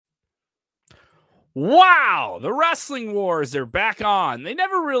Wow, the wrestling wars, they're back on. They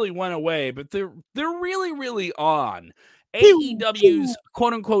never really went away, but they're really, really on. AEW's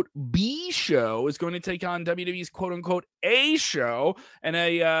quote-unquote B show is going to take on WWE's quote-unquote A show, and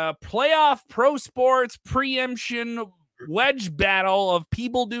a playoff pro sports preemption wedge battle of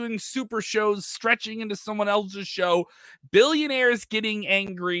people doing super shows stretching into someone else's show, billionaires getting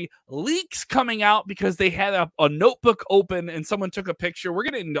angry, leaks coming out because they had a notebook open and someone took a picture. We're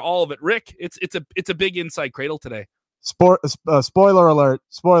getting into all of it. Rick, it's a big Inside Kradle today. Spoiler alert.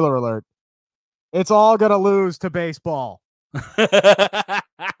 Spoiler alert. It's all going to lose to baseball. Come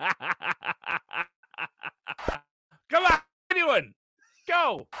on, anyone.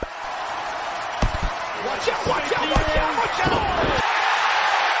 Go. Watch out, watch out, watch out, watch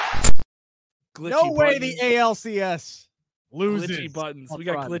out. No way the ALCS loses. Glitchy buttons. We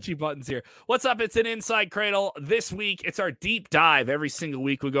got glitchy buttons here. What's up? It's an Inside Kradle. This week, it's our deep dive. Every single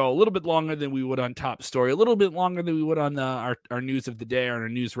week, we go a little bit longer than we would on Top Story, a little bit longer than we would on our news of the day, or our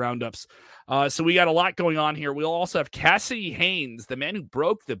news roundups. So we got a lot going on here. We'll also have Cassidy Haynes, the man who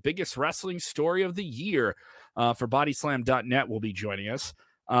broke the biggest wrestling story of the year for bodyslam.net, will be joining us.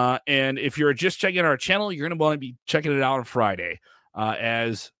 And if you're just checking out our channel, you're going to want to be checking it out on Friday,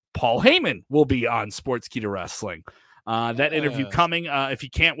 as Paul Heyman will be on Sportskeeda Wrestling. That interview coming. If you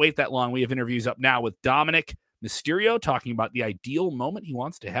can't wait that long, we have interviews up now with Dominic Mysterio talking about the ideal moment he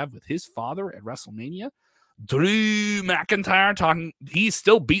wants to have with his father at WrestleMania. Drew McIntyre talking, he's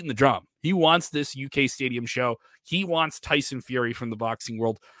still beating the drum. He wants this UK Stadium show. He wants Tyson Fury from the boxing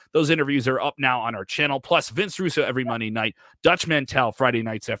world. Those interviews are up now on our channel. Plus Vince Russo every Monday night, Dutch Mantel Friday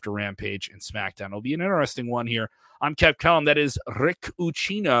nights after Rampage and Smackdown. It'll be an interesting one here. I'm Kellam. That is Rick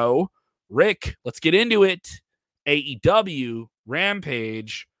Ucchino. Rick, let's get into it. AEW,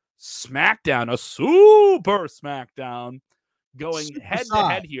 Rampage, Smackdown, a super Smackdown, going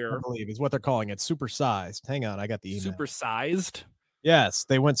head-to-head here. I believe is what they're calling it. Supersized. Hang on, I got the email. Supersized? Yes,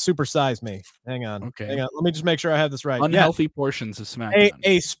 they went supersize me. Hang on. Okay. Hang on. Let me just make sure I have this right. Unhealthy portions of SmackDown.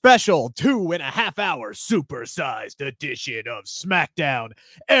 A special 2.5 hour supersized edition of SmackDown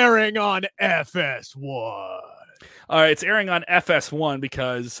airing on FS1. All right, it's airing on FS1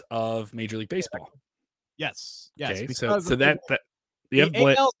 because of Major League Baseball. Yes. Okay, because so that the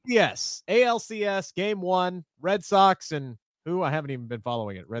ALCS game 1, Red Sox and who? I haven't even been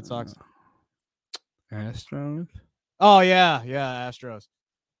following it. Red Sox. Astros. Oh yeah, Astros.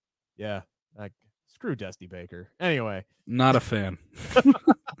 Yeah, screw Dusty Baker. Anyway, not a fan.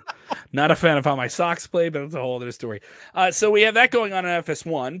 Not a fan of how my Sox play, but that's a whole other story. So we have that going on in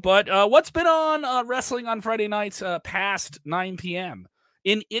FS1. But what's been on wrestling on Friday nights past 9 p.m.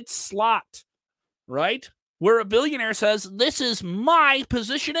 in its slot, right? Where a billionaire says, this is my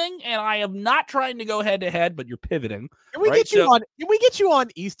positioning, and I am not trying to go head-to-head, but you're pivoting. Can we get you on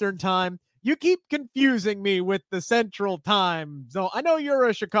Eastern time? You keep confusing me with the Central Time zone. I know you're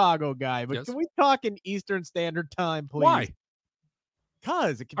a Chicago guy, but Can we talk in Eastern Standard Time, please? Why?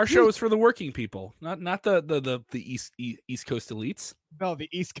 Because our show is for the working people, not the East Coast elites. No, the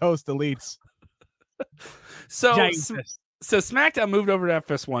East Coast elites. So SmackDown moved over to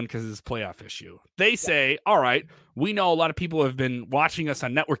FS1 because of this playoff issue. They say, all right, we know a lot of people have been watching us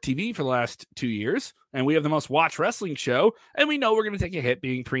on network TV for the last 2 years, and we have the most watched wrestling show, and we know we're going to take a hit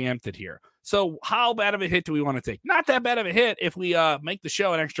being preempted here. So how bad of a hit do we want to take? Not that bad of a hit if we make the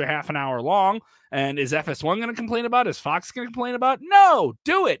show an extra half an hour long. And is FS1 going to complain about it? Is Fox going to complain about it? No,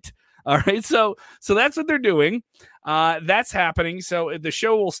 do it. All right, so that's what they're doing. That's happening. So the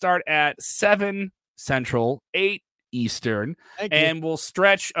show will start at 7 Central, 8 Eastern, and we'll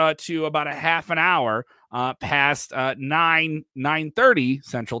stretch to about a half an hour past 9:30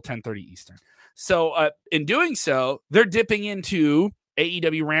 Central, 10:30 Eastern. So in doing so, they're dipping into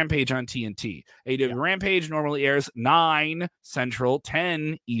AEW Rampage on TNT. AEW Rampage normally airs 9 Central,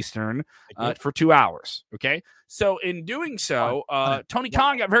 10 Eastern for 2 hours. Okay, so in doing so, Tony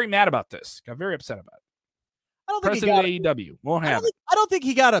Khan got very mad about this. Got very upset about it. I don't think President of AEW won't have it. I don't think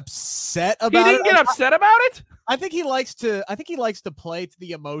he got upset about it. He didn't get upset about it? I think he likes to play to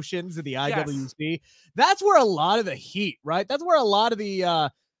the emotions of the IWC. Yes. That's where a lot of the heat, right? That's where a lot of the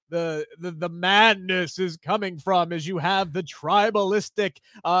madness is coming from, as you have the tribalistic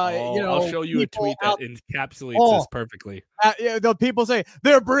I'll show you a tweet that encapsulates this perfectly. The people say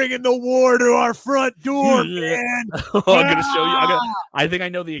they're bringing the war to our front door, man. I'm gonna show you. I think I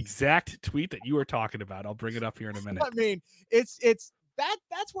know the exact tweet that you were talking about. I'll bring it up here in a minute. I mean, it's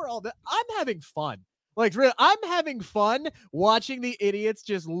that's where all the I'm having fun. Like, really, I'm having fun watching the idiots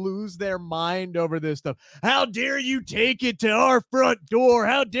just lose their mind over this stuff. How dare you take it to our front door?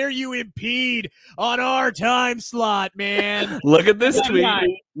 How dare you impede on our time slot, man? Look at this tweet.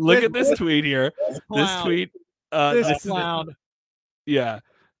 Look at this tweet here. This tweet. This clown.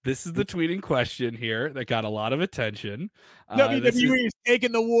 This is the tweet in question here that got a lot of attention. WWE is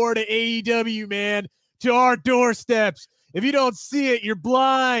taking the war to AEW, man, to our doorsteps. If you don't see it, you're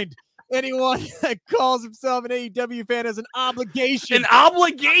blind. Anyone that calls himself an AEW fan has an obligation. An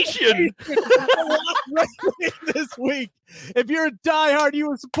obligation this week. If you're a diehard, you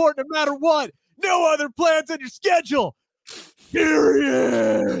will support no matter what. No other plans on your schedule.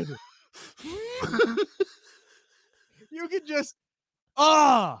 Period. You can just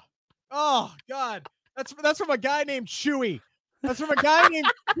oh God. That's from a guy named Chewy.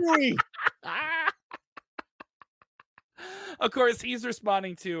 Of course, he's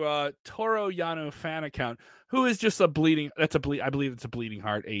responding to Toro Yano fan account, who is just I believe it's a Bleeding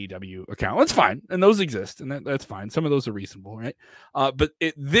Heart AEW account. That's fine, and those exist, and that's fine. Some of those are reasonable, right? But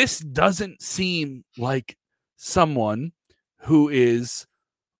this doesn't seem like someone who is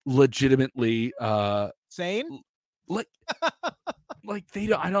legitimately sane. Like they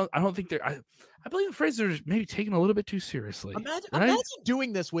don't. I don't think they're. I believe the phrase are maybe taken a little bit too seriously. Imagine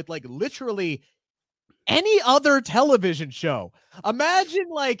doing this with like literally any other television show. Imagine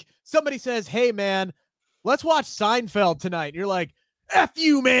like somebody says, "Hey man, let's watch Seinfeld tonight." And you're like, "F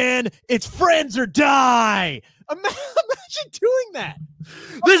you, man! It's Friends or Die." Imagine doing that.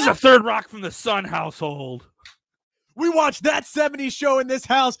 This is a Third Rock from the Sun household. We watched that 70s show in this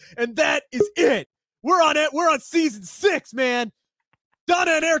house, and that is it. We're on it. We're on season 6, man.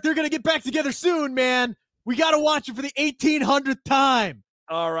 Donna and Eric, they're going to get back together soon, man. We got to watch it for the 1800th time.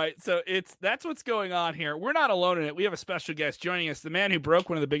 All right, so that's what's going on here. We're not alone in it. We have a special guest joining us, the man who broke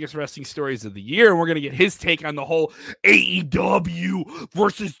one of the biggest wrestling stories of the year, and we're going to get his take on the whole AEW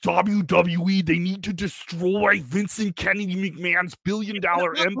versus WWE. They need to destroy Vincent Kennedy McMahon's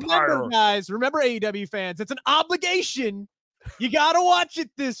billion-dollar empire. Remember AEW fans, it's an obligation. You got to watch it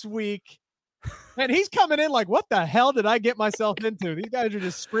this week. And he's coming in like, what the hell did I get myself into? These guys are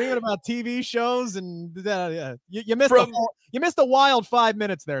just screaming about TV shows, and you missed a wild 5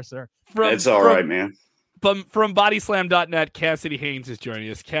 minutes there, sir. It's all right, man. From bodyslam.net, Cassidy Haynes is joining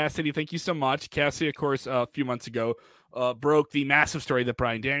us. Cassidy, thank you so much. Cassidy, of course, a few months ago, broke the massive story that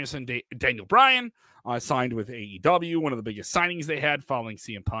Bryan Danielson, Daniel Bryan, signed with AEW, one of the biggest signings they had following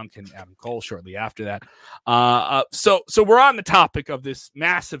CM Punk and Adam Cole shortly after that. So we're on the topic of this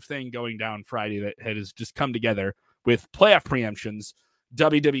massive thing going down Friday that has just come together with playoff preemptions.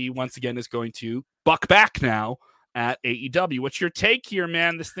 WWE once again is going to buck back now at AEW. What's your take here,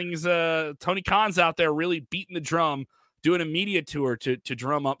 man? This thing's Tony Khan's out there really beating the drum, doing a media tour to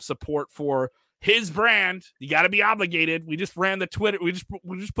drum up support for his brand. You got to be obligated. We just ran the Twitter. We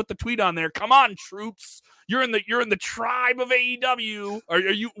just put the tweet on there. Come on, troops. You're in the tribe of AEW. Are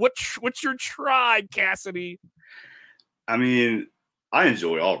you? What's your tribe, Cassidy? I mean, I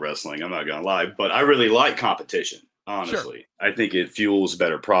enjoy all wrestling. I'm not gonna lie, but I really like competition. Honestly, sure. I think it fuels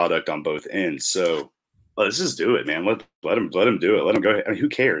better product on both ends. So let's just do it, man. Let him do it. Let him go ahead. I mean, who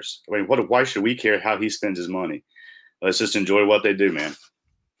cares? I mean, why should we care how he spends his money? Let's just enjoy what they do, man.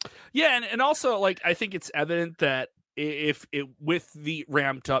 Yeah, and also, like, I think it's evident that if it with the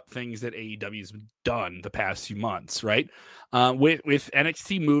ramped up things that AEW's done the past few months, right? With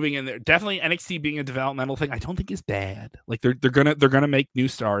NXT moving, and definitely NXT being a developmental thing, I don't think is bad. Like they're gonna make new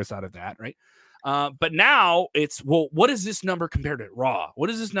stars out of that, right? But now it's, well, what is this number compared to Raw? What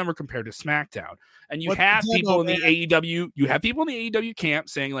is this number compared to SmackDown? And you have people in the AEW camp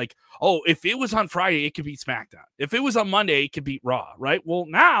saying like, oh, if it was on Friday, it could beat SmackDown. If it was on Monday, it could beat Raw, right? Well,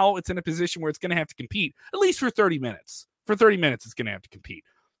 now it's in a position where it's going to have to compete, at least for 30 minutes. For 30 minutes, it's going to have to compete.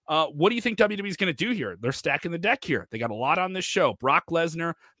 What do you think WWE is going to do here? They're stacking the deck here. They got a lot on this show. Brock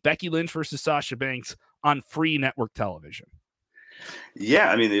Lesnar, Becky Lynch versus Sasha Banks on free network television.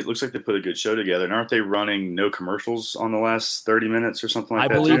 Yeah, I mean, it looks like they put a good show together. And aren't they running no commercials on the last 30 minutes or something like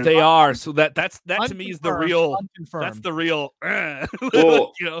that? I believe they are. So that to me is the real. That's the real.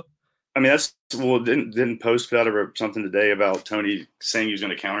 Well, you know, I mean, didn't Post put out something today about Tony saying he was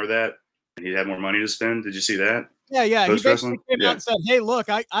going to counter that and he'd have more money to spend? Did you see that? Yeah. He basically came out and said, "Hey, look,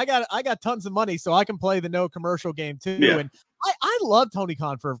 I got tons of money, so I can play the no commercial game too." Yeah. And I love Tony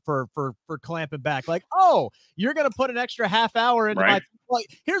Khan for clamping back. Like, oh, you're gonna put an extra half hour into my. Like,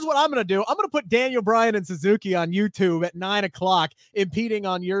 here's what I'm gonna do. I'm gonna put Daniel Bryan and Suzuki on YouTube at 9:00, impeding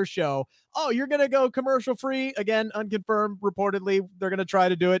on your show. Oh, you're gonna go commercial free again, unconfirmed. Reportedly, they're gonna try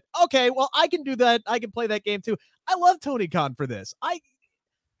to do it. Okay, well, I can do that. I can play that game too. I love Tony Khan for this.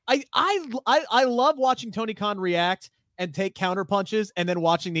 I I love watching Tony Khan react and take counter punches and then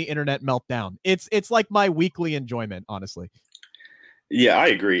watching the internet melt down. It's like my weekly enjoyment, honestly. Yeah, I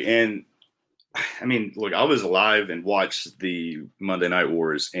agree. And I mean, look, I was alive and watched the Monday Night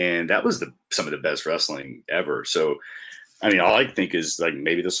Wars, and that was some of the best wrestling ever. So, I mean, all I think is like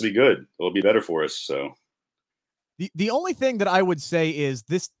maybe this will be good. It'll be better for us. So, the only thing that I would say is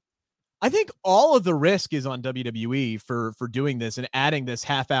this. I think all of the risk is on WWE for doing this and adding this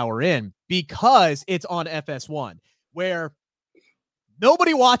half hour in because it's on FS1, where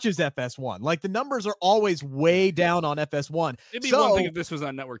nobody watches FS1. Like the numbers are always way down on FS1. It'd be one thing if this was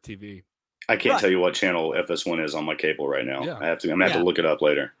on network TV. I can't tell you what channel FS1 is on my cable right now. Yeah. I'm gonna have to look it up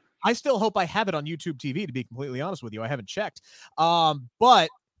later. I still hope I have it on YouTube TV, to be completely honest with you. I haven't checked. But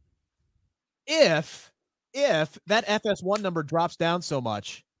if that FS1 number drops down so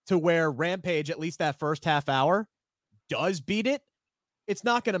much to where Rampage, at least that first half hour, does beat it, it's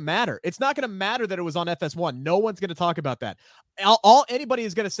not going to matter. It's not going to matter that it was on FS1. No one's going to talk about that. All anybody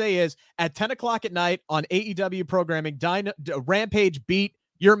is going to say is at 10 o'clock at night on AEW programming, Rampage beat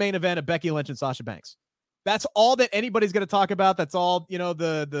your main event of Becky Lynch and Sasha Banks. That's all that anybody's going to talk about. That's all, you know,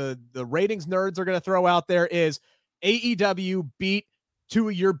 the ratings nerds are going to throw out there is AEW beat two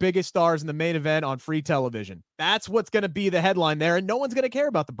of your biggest stars in the main event on free television. That's what's going to be the headline there, and no one's going to care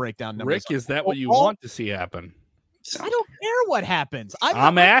about the breakdown numbers. Rick, is that what you want to see happen? I don't care what happens.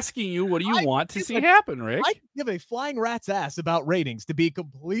 I'm asking you, what do you want to see happen, Rick? I give a flying rat's ass about ratings, to be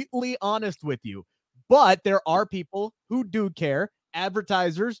completely honest with you. But there are people who do care.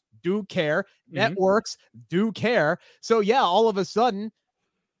 Advertisers do care. Networks do care. So yeah, all of a sudden,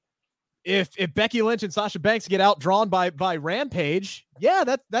 if Becky Lynch and Sasha Banks get outdrawn by Rampage, yeah,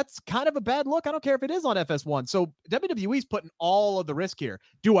 that's kind of a bad look. I don't care if it is on FS1. So WWE's putting all of the risk here.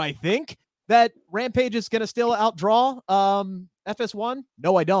 Do I think that Rampage is going to still outdraw FS1?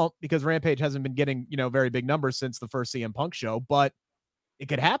 No, I don't, because Rampage hasn't been getting, very big numbers since the first CM Punk show, but it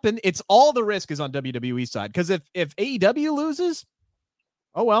could happen. It's all the risk is on WWE side, because if AEW loses,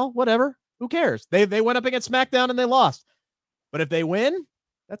 oh well, whatever. Who cares? They went up against SmackDown and they lost. But if they win,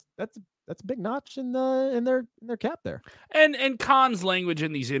 that's a big notch in their cap there. And Khan's language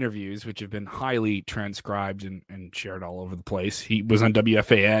in these interviews, which have been highly transcribed and shared all over the place. He was on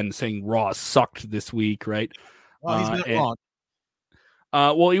WFAN saying Raw sucked this week, right? Well, he's not wrong.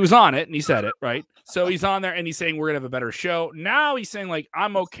 Well, he was on it and he said it, right? So he's on there and he's saying we're gonna have a better show. Now he's saying like,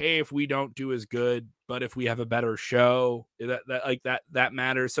 I'm okay if we don't do as good, but if we have a better show, that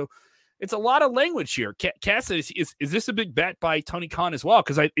matters. So it's a lot of language here. Cassidy, is this a big bet by Tony Khan as well?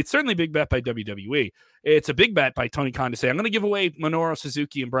 Because it's certainly a big bet by WWE. It's a big bet by Tony Khan to say, I'm going to give away Minoru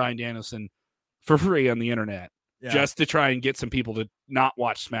Suzuki and Bryan Danielson for free on the internet, just to try and get some people to not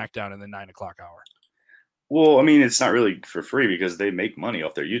watch SmackDown in the 9 o'clock hour. Well, I mean, it's not really for free because they make money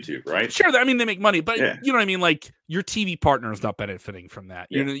off their YouTube, right? Sure, I mean, they make money, but you know what I mean? Like, your TV partner is not benefiting from that.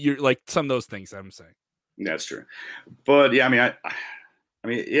 Yeah. You're like some of those things I'm saying. That's true. But, yeah, I mean,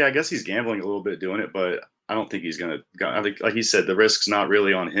 I guess he's gambling a little bit doing it, but I don't think he's going to. I think, like he said, the risk's not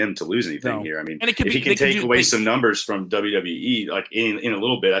really on him to lose anything here. I mean, if he can take away some numbers from WWE, like in a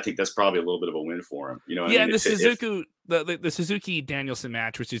little bit, I think that's probably a little bit of a win for him. You know, what I mean? And the Suzuki Danielson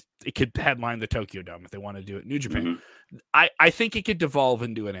match, which is it could headline the Tokyo Dome if they want to do it in New Japan. I think it could devolve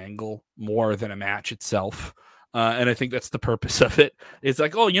into an angle more than a match itself. And I think that's the purpose of it. It's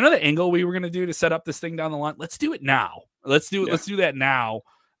like, oh, the angle we were going to do to set up this thing down the line. Let's do it now. Let's do it. Let's do that now.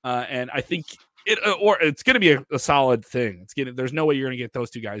 And I think it's going to be a solid thing. There's no way you're going to get those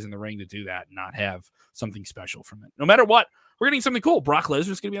two guys in the ring to do that and not have something special from it. No matter what, we're getting something cool. Brock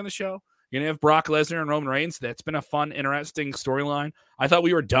Lesnar's going to be on the show. You're going to have Brock Lesnar and Roman Reigns. That's been a fun, interesting storyline. I thought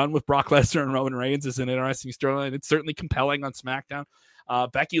we were done with Brock Lesnar and Roman Reigns as an interesting storyline. It's certainly compelling on SmackDown.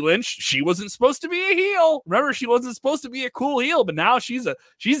 Becky Lynch, she wasn't supposed to be a heel. Remember, she wasn't supposed to be a cool heel, but now she's a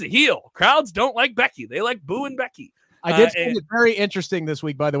heel. Crowds don't like Becky. They like booing Becky. I did find it very interesting this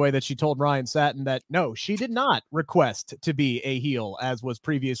week, by the way, that she told Ryan Satin that no, she did not request to be a heel, as was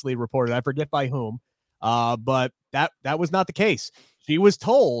previously reported. I forget by whom, but that was not the case. She was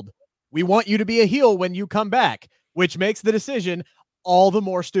told, we want you to be a heel when you come back, which makes the decision all the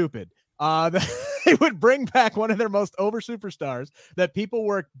more stupid. They would bring back one of their most over superstars that people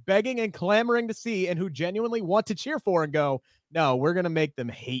were begging and clamoring to see and who genuinely want to cheer for and go, no, we're going to make them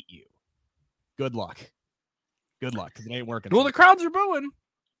hate you. Good luck. Good luck, because it ain't working. Well, the crowds are booing.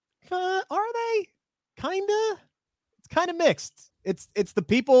 Are they? Kinda. It's kind of mixed. It's the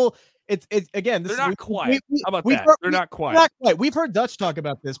people. It's again. They're not quiet. How about that? They're not quiet. Not quiet. We've heard Dutch talk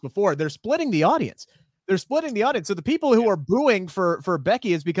about this before. They're splitting the audience. So the people who are booing for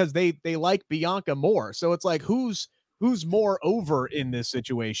Becky is because they like Bianca more. So it's like who's who's more over in this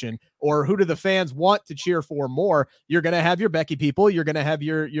situation, or who do the fans want to cheer for more, you're going to have your Becky people, you're going to have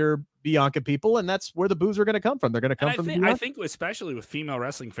your Bianca people, and that's where the boos are going to come from. They're going to come from I think especially with female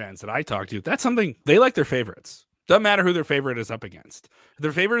wrestling fans that I talk to, that's something they like their favorites. Doesn't matter who their favorite is up against. If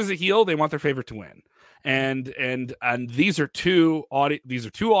their favorite is a heel, they want their favorite to win. And these are two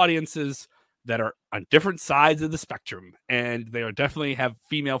audiences that are on different sides of the spectrum, and they are definitely have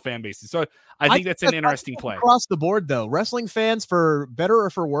female fan bases. So I think that's an interesting play. Across the board, though, wrestling fans, for better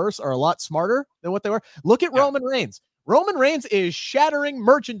or for worse, are a lot smarter than what they were. Look at Roman Reigns. Roman Reigns is shattering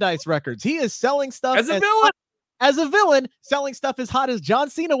merchandise records. He is selling stuff as a villain, selling stuff as hot as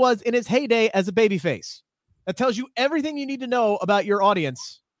John Cena was in his heyday as a babyface. That tells you everything you need to know about your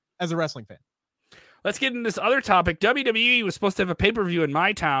audience as a wrestling fan. Let's get into this other topic. WWE was supposed to have a pay-per-view in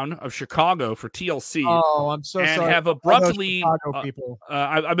my town of Chicago for TLC. Oh, I'm so sorry. And have abruptly,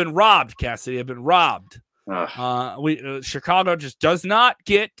 I've been robbed, Cassidy. I've been robbed. Chicago just does not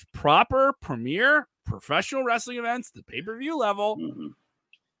get proper premier professional wrestling events, the pay-per-view level. Mm-hmm.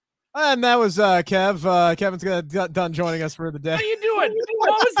 And that was Kev. Kevin's done joining us for the day. How you doing?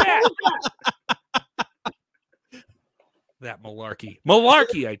 What was that? That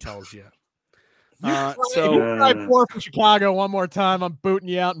malarkey, I tells you. So drive forth from Chicago one more time. I'm booting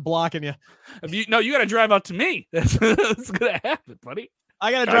you out and blocking you. You got to drive out to me. That's going to happen, buddy.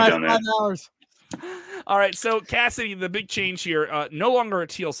 I got to drive 5 hours. All right. So Cassidy, the big change here, no longer a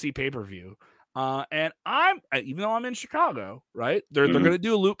TLC pay-per-view. And even though I'm in Chicago, right? They're going to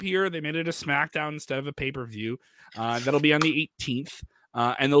do a loop here. They made it a Smackdown instead of a pay-per-view. That'll be on the 18th.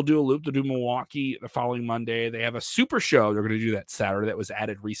 And they'll do a loop. They'll do Milwaukee the following Monday. They have a super show. They're going to do that Saturday that was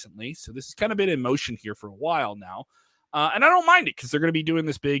added recently. So this has kind of been in motion here for a while now. And I don't mind it because they're going to be doing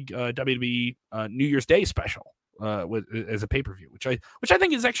this big WWE New Year's Day special as a pay-per-view, which I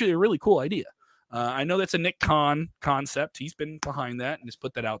think is actually a really cool idea. I know that's a Nick Khan concept. He's been behind that and has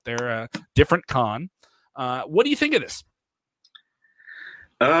put that out there. Different Khan. What do you think of this?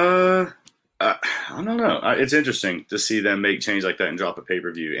 I don't know. It's interesting to see them make change like that and drop a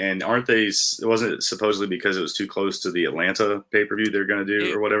pay-per-view. And wasn't it supposedly because it was too close to the Atlanta pay-per-view they're going to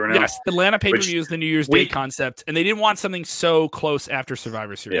do or whatever now? Yes, the Atlanta pay-per-view is the New Year's Day concept, and they didn't want something so close after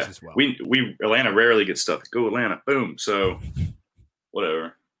Survivor Series as well. Atlanta rarely gets stuff. Go Atlanta. Boom. So,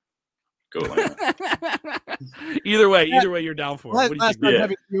 whatever. Go Atlanta. Either way, you're down for it. Last time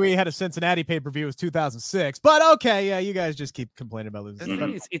WWE had a Cincinnati pay-per-view was 2006. But okay, yeah, you guys just keep complaining about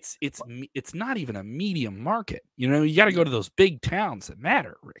this. It's not even a medium market. You got to go to those big towns that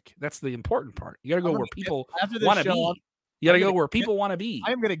matter, Rick. That's the important part. You got to go where people want to be. You got to go where people want to be.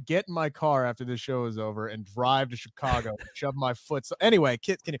 I'm going to get in my car after this show is over and drive to Chicago and shove my foot. So anyway,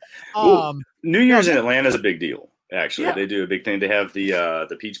 can you? New Year's in Atlanta is a big deal. Actually, they do a big thing. They have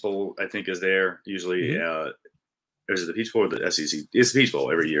the Peach Bowl, I think, is there usually. Is it the Peach Bowl or the SEC? It's the Peach Bowl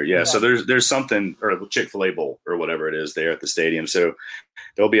every year. Yeah. So there's something, or the Chick-fil-A Bowl or whatever it is there at the stadium. So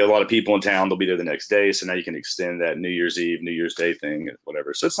there'll be a lot of people in town. They'll be there the next day. So now you can extend that New Year's Eve, New Year's Day thing,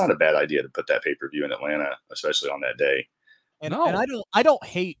 whatever. So it's not a bad idea to put that pay-per-view in Atlanta, especially on that day. And I don't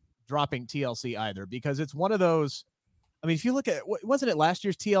hate dropping TLC either, because it's one of those. I mean, if you look at, wasn't it last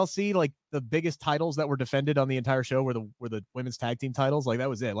year's TLC, like the biggest titles that were defended on the entire show were the women's tag team titles? Like that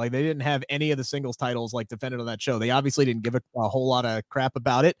was it. Like they didn't have any of the singles titles like defended on that show. They obviously didn't give a whole lot of crap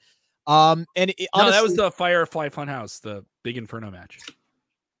about it. Honestly, that was the Firefly Funhouse, the Big Inferno match.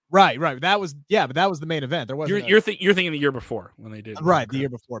 Right. That was but that was the main event. There wasn't. You're thinking the year before when they did. Right, the year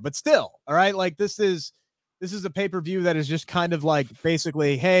before, but still, all right. Like this is a pay-per-view that is just kind of like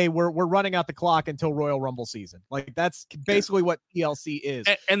basically, hey, we're running out the clock until Royal Rumble season. Like that's basically what TLC is.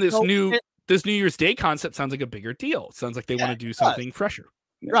 And this New Year's Day concept sounds like a bigger deal. It sounds like they want to do something fresher.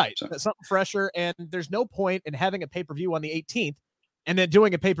 Right. Something fresher. And there's no point in having a pay-per-view on the 18th and then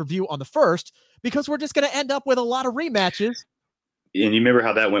doing a pay-per-view on the 1st, because we're just going to end up with a lot of rematches. And you remember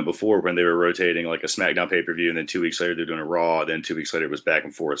how that went before when they were rotating like a SmackDown pay-per-view, and then 2 weeks later they're doing a Raw, then 2 weeks later it was back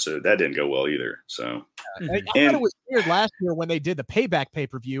and forth. So that didn't go well either. So I thought it was weird last year when they did the Payback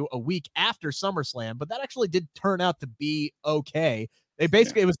pay-per-view a week after SummerSlam, but that actually did turn out to be okay.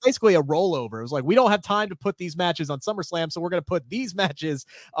 It was basically a rollover. It was like, we don't have time to put these matches on SummerSlam, so we're going to put these matches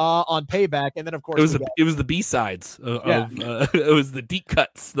on Payback. And then of course it was the B-sides it was the deep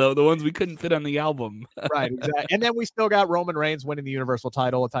cuts, though, the ones we couldn't fit on the album. Right, exactly. And then we still got Roman Reigns winning the Universal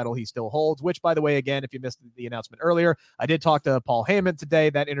title, a title he still holds, which, by the way, again, if you missed the announcement earlier, I did talk to Paul Heyman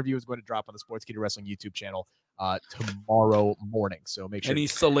today. That interview is going to drop on the Sportskeeda Wrestling YouTube channel tomorrow morning. So make sure. Any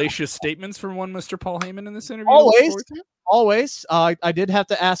salacious statements from one Mr. Paul Heyman in this interview? Always. I did have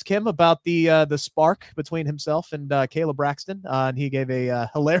to ask him about the spark between himself and Kayla Braxton, and he gave a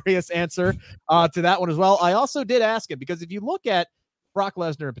hilarious answer to that one as well. I also did ask him, because if you look at Brock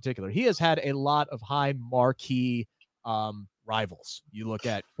Lesnar in particular, he has had a lot of high marquee rivals. You look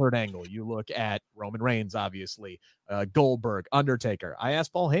at Kurt Angle, you look at Roman Reigns, obviously, Goldberg, Undertaker. I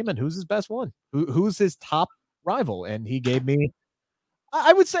asked Paul Heyman, who's his best one? Who's his top rival? And he gave me,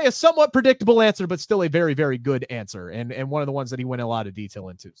 I would say, a somewhat predictable answer, but still a very, very good answer, and one of the ones that he went a lot of detail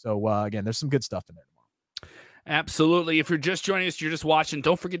into. So again, there's some good stuff in there tomorrow. Absolutely. If you're just joining us, you're just watching,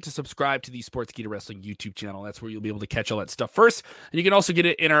 don't forget to subscribe to the Sportskeeda Wrestling YouTube channel. That's where you'll be able to catch all that stuff first. And you can also get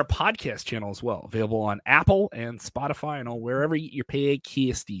it in our podcast channel as well, available on Apple and Spotify and wherever you get your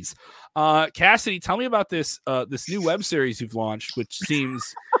podcasts. Cassidy, tell me about this new web series you've launched, which seems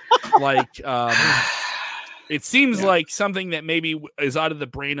like it seems like something that maybe is out of the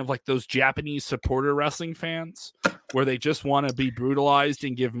brain of like those Japanese supporter wrestling fans, where they just want to be brutalized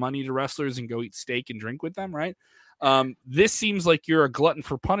and give money to wrestlers and go eat steak and drink with them, right? This seems like you're a glutton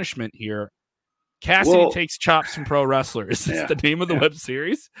for punishment here. Cassidy takes chops from pro wrestlers. It's the name of the web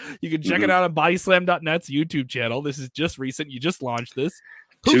series. You can check it out on bodyslam.net's YouTube channel. This is just recent. You just launched this.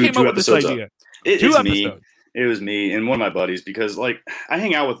 Who came up with this idea? Two episodes. It was me and one of my buddies, because like I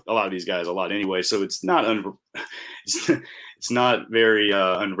hang out with a lot of these guys a lot anyway, so it's not it's not very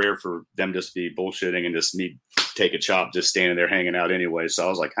unrare for them just to be bullshitting and just me take a chop just standing there hanging out anyway. So I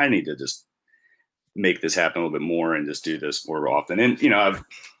was like, I need to just make this happen a little bit more and just do this more often. And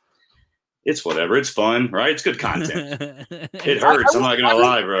it's whatever. It's fun, right? It's good content. It hurts. I'm not gonna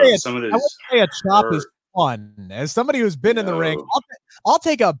lie, bro. Some of this. I would say a chop is fun. As somebody who's been in the ring, I'll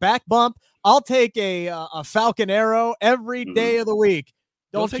take a back bump. I'll take a Falcon Arrow every day of the week.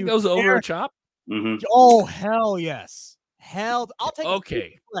 Don't take those over a chop? Mm-hmm. Oh, hell yes. I'll take a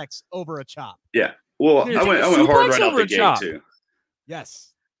flex over a chop. Yeah. Well, I went hard right out the gate, too.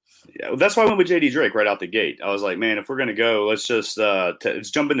 Yes. Yeah, well, that's why I went with JD Drake right out the gate. I was like, man, if we're going to go, let's just let's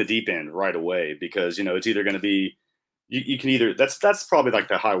jump in the deep end right away, because, it's either going to be you can either that's probably like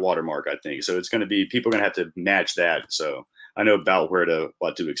the high water mark, I think. So it's going to be people are going to have to match that. So I know about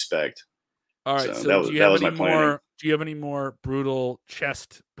what to expect. All right. So do you have any more brutal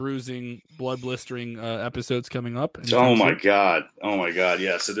chest bruising, blood blistering episodes coming up? Oh my god.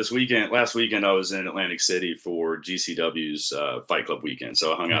 Yeah. So last weekend, I was in Atlantic City for GCW's Fight Club weekend.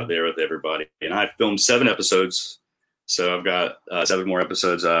 So I hung out there with everybody, and I filmed 7 episodes. So I've got 7 more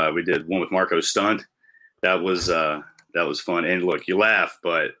episodes. We did one with Marco Stunt. That was fun. And look, you laugh,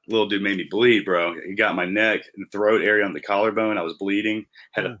 but little dude made me bleed, bro. He got my neck and throat area on the collarbone. I was bleeding.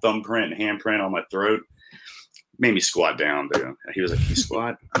 Had a thumbprint and handprint on my throat. Made me squat down, dude. He was like, "You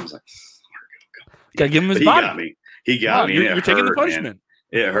squat?" I was like, "Gotta give him his body." He got me. You're taking the punishment.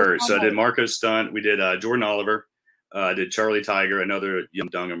 Man. It hurt. So I did Marco's Stunt. We did Jordan Oliver. I did Charlie Tiger, another young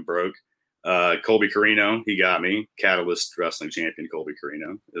Dungan broke. Colby Carino, he got me. Catalyst Wrestling Champion Colby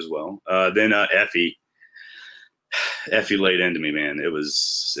Carino as well. Then Effie laid into me, man. It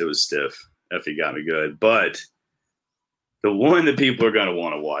was stiff. Effie got me good. But the one that people are going to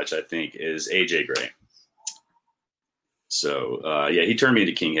want to watch, I think, is AJ Gray. So, he turned me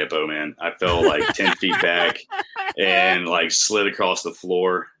into King Hippo, man. I fell like 10 feet back and like slid across the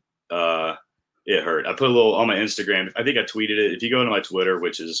floor. It hurt. I put a little on my Instagram. I think I tweeted it. If you go to my Twitter,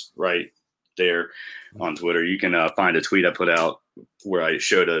 which is right there on Twitter, you can find a tweet I put out where I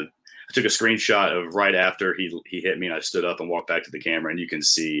took a screenshot of right after he hit me, and I stood up and walked back to the camera, and you can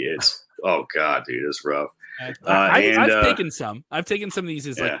see it's, oh God, dude, it's rough. I've taken some of these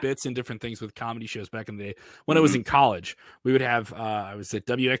as like bits and different things with comedy shows back in the day. When I was in college, we would have, I was at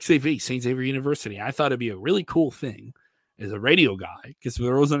WXAV, St. Xavier University. I thought it'd be a really cool thing as a radio guy, because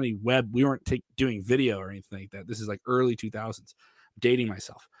there wasn't any web. We weren't doing video or anything like that. This is like early 2000s. I'm dating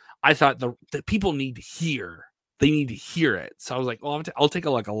myself. I thought the people need to hear. They need to hear it. So I was like, well, I'll take a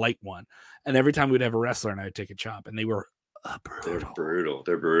light one. And every time we'd have a wrestler, and I would take a chop, and they were brutal.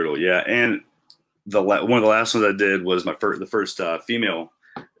 They're brutal. Yeah. And one of the last ones I did was the first female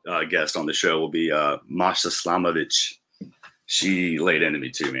guest on the show will be Masha Slamovich. She laid into me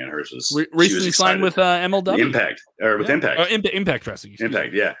too, man. Hers was recently signed with MLW Impact Impact Wrestling.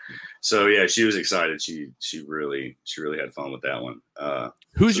 Impact, yeah. So yeah, she was excited. She really had fun with that one.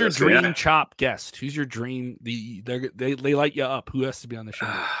 Who's your dream chop guest? Who's your dream? They light you up. Who has to be on the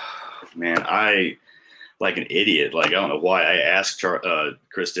show? Man, I like an idiot. Like I don't know why I asked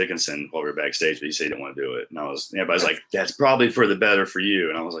Chris Dickinson while we were backstage, but he said he didn't want to do it. And everybody's like, "That's probably for the better for you."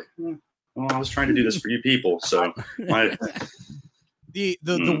 And I was like, well, I was trying to do this for you people. So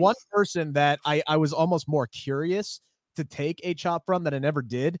The one person that I was almost more curious to take a chop from that I never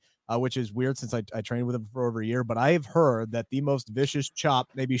did, which is weird since I trained with him for over a year, but I have heard that the most vicious chop,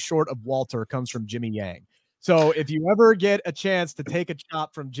 maybe short of Walter, comes from Jimmy Yang. So if you ever get a chance to take a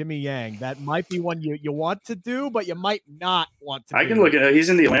chop from Jimmy Yang, that might be one you want to do, but you might not want to. I can look at it. He's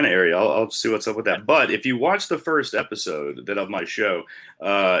in the Atlanta area. I'll see what's up with that. But if you watch the first episode of my show,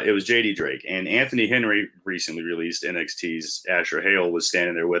 it was JD Drake, and Anthony Henry recently released NXT's Asher Hale was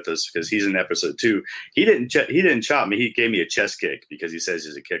standing there with us because he's in episode 2. He didn't chop me. He gave me a chest kick because he says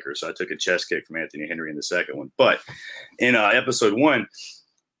he's a kicker. So I took a chest kick from Anthony Henry in the second one. But in episode 1,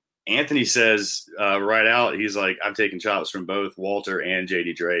 Anthony says right out, he's like, I'm taking chops from both Walter and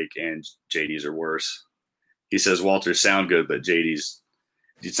JD Drake, and JD's are worse. He says Walter's sound good, but JD's,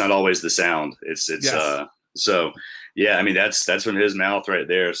 it's not always the sound. It's yes. So yeah, I mean that's from his mouth right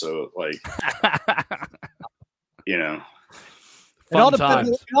there. So like, you know, it all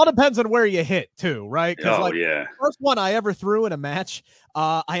depends on where you hit too, right? Oh yeah. The first one I ever threw in a match,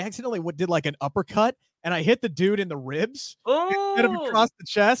 I accidentally did like an uppercut. And I hit the dude in the ribs, hit him across the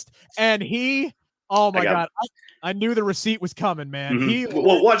chest, and oh my God, I knew the receipt was coming, man. Mm-hmm.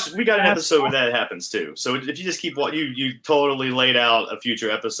 Well, watch, we got an episode where that happens too. So if you just keep what you totally laid out a future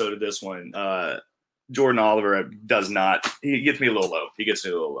episode of this one. Jordan Oliver does not. He gets me a little low.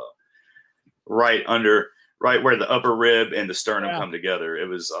 Right where the upper rib and the sternum come together. He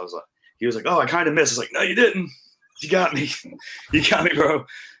was like, oh, I kind of missed. It's like, no, you didn't. You got me. You got me, bro.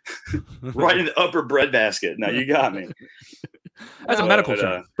 Right in the upper breadbasket. Now you got me. That's a medical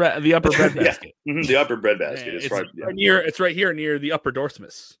term. The upper breadbasket. Yeah. The upper breadbasket. It's right here near the upper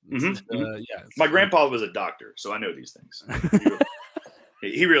dorsmus. My grandpa was a doctor, so I know these things.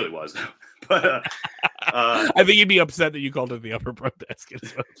 He really was, though. But I think he'd be upset that you called it the upper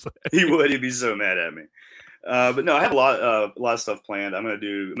breadbasket. He would. He'd be so mad at me. But no, I have a lot of stuff planned. I'm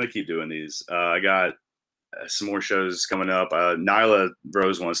gonna keep doing these. I got some more shows coming up. Nyla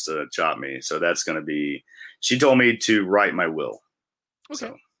Rose wants to chop me, so that's going to be. She told me to write my will. Okay,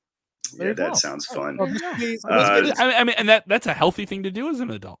 so, yeah, that sounds fun. I mean, and that's a healthy thing to do as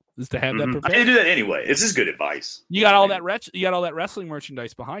an adult, is to have that prepared. I do that anyway. It's just good advice. You got all that wrestling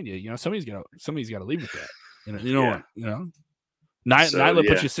merchandise behind you. You know, somebody's got to leave with that. You know. Nyla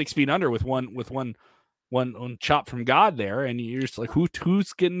put you 6 feet under with one chop from God there, and you're just like,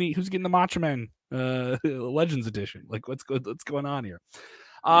 who's getting the Macho Man Legends edition? Like, what's going on here?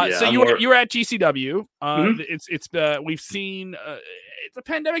 So you were at GCW. We've seen the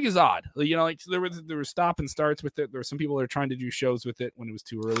pandemic is odd. You know, like there were stop and starts with it. There were some people that are trying to do shows with it when it was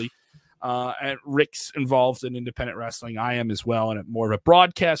too early. And Rick's involved in independent wrestling. I am as well, and more of a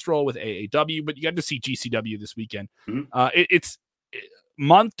broadcast role with AEW. But you got to see GCW this weekend. It's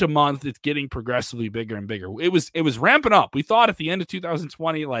month to month, it's getting progressively bigger and bigger. It was ramping up. We thought at the end of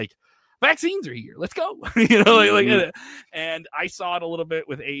 2020, like, vaccines are here. Let's go. And I saw it a little bit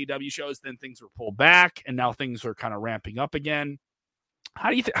with AEW shows. Then things were pulled back, and now things are kind of ramping up again.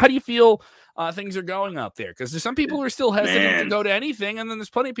 How do you feel things are going out there? Because there's some people who are still hesitant to go to anything, and then there's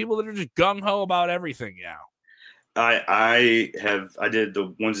plenty of people that are just gung ho about everything now. I did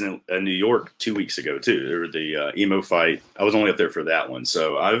the ones in New York 2 weeks ago too. There were the emo fight. I was only up there for that one,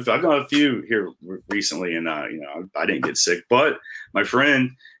 so I've done a few here recently, and I didn't get sick. But my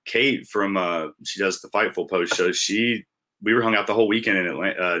friend Kate from she does the Fightful post show. We were hung out the whole weekend in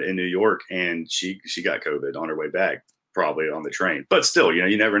Atlanta, in New York, and she got COVID on her way back, probably on the train. But still,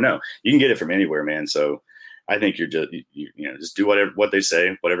 you never know. You can get it from anywhere, man. So I think you're just just do what they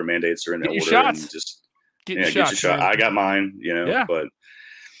say, whatever mandates are in their order, shots. And just. Get your shot. I got mine, but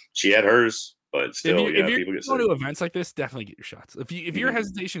she had hers. But still, if you're people get going to events like this, definitely get your shots. If your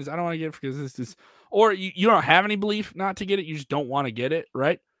hesitation is, I don't want to get it because this is, or you don't have any belief not to get it, you just don't want to get it,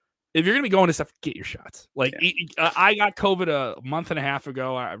 right? If you're going to be going to stuff, get your shots. Like I got COVID a month and a half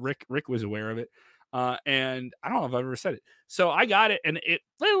ago. Rick was aware of it, and I don't know if I've ever said it. So I got it, and it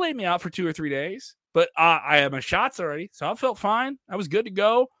laid me out for 2 or 3 days. But I had my shots already, so I felt fine. I was good to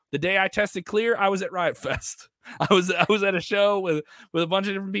go. The day I tested clear, I was at Riot Fest. I was at a show with a bunch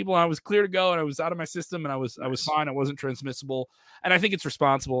of different people, and I was clear to go, and I was out of my system, and I was fine. I wasn't transmissible, and I think it's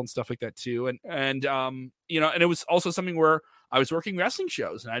responsible and stuff like that too. And and it was also something where I was working wrestling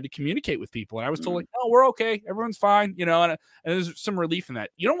shows, and I had to communicate with people, and I was told like, "Oh, we're okay, everyone's fine," and there's some relief in that.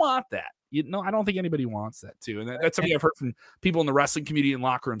 You don't want that. I don't think anybody wants that too. And that's something I've heard from people in the wrestling community in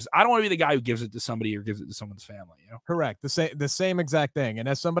locker rooms. I don't want to be the guy who gives it to somebody or gives it to someone's family. Correct. The same exact thing. And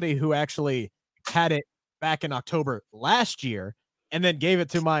as somebody who actually had it back in October last year and then gave it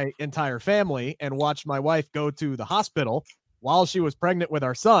to my entire family and watched my wife go to the hospital while she was pregnant with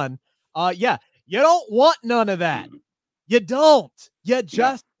our son. You don't want none of that. You don't. You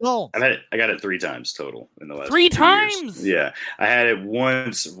just don't. I got it 3 times total in the last 3 2 times. years. Yeah, I had it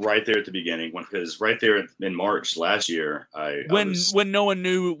once right there at the beginning, because right there in March last year, when no one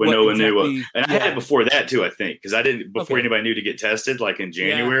knew, and I had it before that too. I think because I didn't before anybody knew to get tested. Like in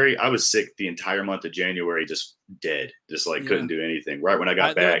January, I was sick the entire month of January, just dead, just like couldn't do anything. Right when I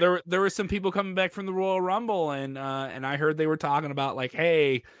got back, there were some people coming back from the Royal Rumble, and I heard they were talking about like,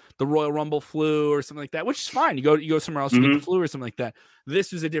 hey, the Royal Rumble flu or something like that, which is fine. You go somewhere else, you get the flu or something like that.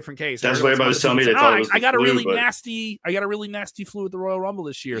 This was a different case. That's what everybody was telling me. They thought it was I got a really nasty flu at the Royal Rumble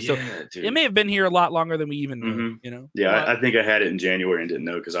this year. So it may have been here a lot longer than we even knew, you know? Yeah, I think I had it in January and didn't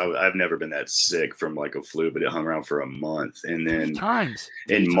know, because I've never been that sick from like a flu, but it hung around for a month. And then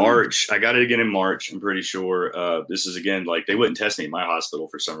March, I got it again in March, I'm pretty sure. This is again, like they wouldn't test me in my hospital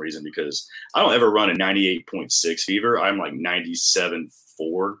for some reason, because I don't ever run a 98.6 fever. I'm like 97.4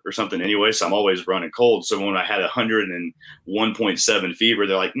 or something anyway, so I'm always running cold. So when I had 101.7 fever,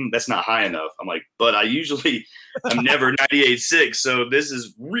 they're like, that's not high enough. I'm like, but I'm never 98.6, so this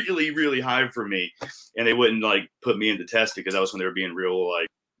is really, really high for me. And they wouldn't like put me in the test, because that was when they were being real like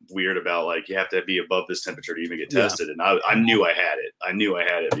weird about like you have to be above this temperature to even get tested. And I knew I had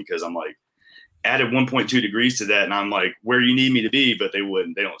it because I'm like added 1.2 degrees to that, and I'm like, where you need me to be, but they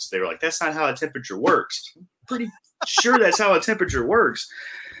wouldn't. They were like, that's not how a temperature works. Pretty sure that's how a temperature works.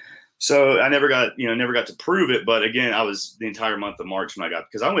 So I never got to prove it. But again, I was the entire month of March when I got,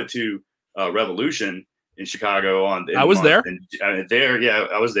 because I went to Revolution in Chicago I was there.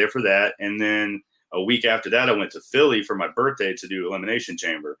 I was there for that. And then a week after that, I went to Philly for my birthday to do Elimination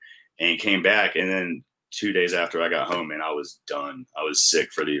Chamber, and came back. And then 2 days after I got home, and I was done. I was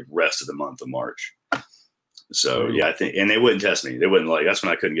sick for the rest of the month of March. So I think, and they wouldn't test me. They wouldn't that's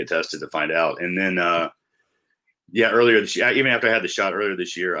when I couldn't get tested to find out. And then, earlier this year, even after I had the shot earlier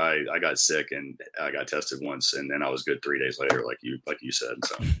this year, I got sick and I got tested once, and then I was good 3 days later, like you said.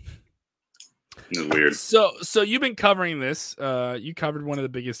 So it was weird. So you've been covering this. You covered one of the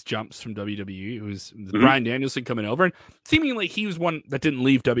biggest jumps from WWE. It was Bryan Danielson coming over, and seemingly he was one that didn't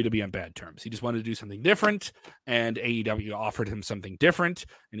leave WWE on bad terms. He just wanted to do something different, and AEW offered him something different,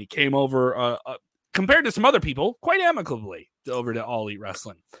 and he came over, compared to some other people, quite amicably over to All Elite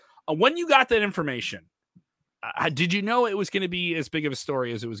Wrestling. When you got that information, did you know it was going to be as big of a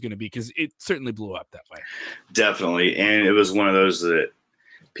story as it was going to be? Because it certainly blew up that way. Definitely. And it was one of those that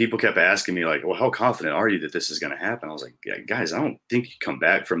people kept asking me, like, well, how confident are you that this is going to happen? I was like, guys, I don't think you come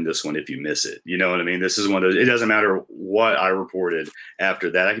back from this one if you miss it. You know what I mean? This is one of those, it doesn't matter what I reported after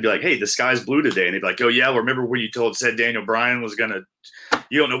that. I could be like, hey, the sky's blue today. And they'd be like, oh, yeah, well, remember where you said Daniel Bryan was going to,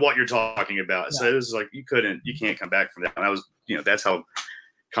 you don't know what you're talking about. Yeah. So it was like, you can't come back from that. And I was, that's how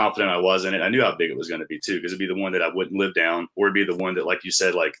confident I was in it. I knew how big it was going to be too, because it'd be the one that I wouldn't live down, or it'd be the one that, like you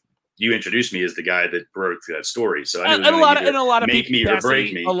said, like you introduced me as the guy that broke that story. So I knew it was a lot of make people, me or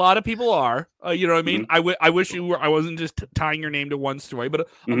break me. A lot of people are, you know what I mean? Mm-hmm. I wish you were. I wasn't just tying your name to one story, but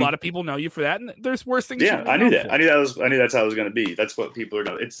a lot of people know you for that, and there's worse things. Yeah, I knew that. I knew that's how it was going to be. That's what people are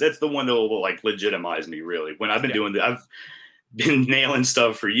going. That's the one that will like legitimize me really. When I've been doing that, I've been nailing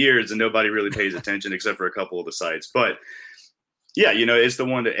stuff for years, and nobody really pays attention except for a couple of the sites, but. Yeah, it's the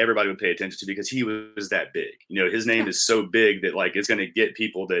one that everybody would pay attention to because he was that big. His name is so big that like it's going to get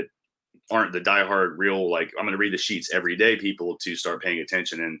people that aren't the diehard real, like I'm going to read the sheets every day people to start paying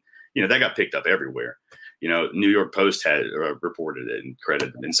attention. And, that got picked up everywhere. New York Post had reported it and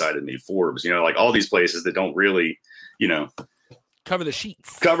credited and cited me. Forbes, like all these places that don't really, cover the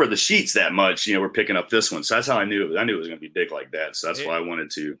sheets that much, we're picking up this one. So that's how I knew it was going to be big like that. So that's why I wanted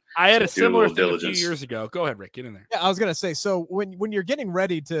to. I had a similar thing a few years ago. Go ahead, Rick, get in there. Yeah, I was going to say, so when you're getting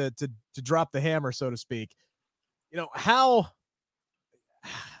ready to drop the hammer, so to speak,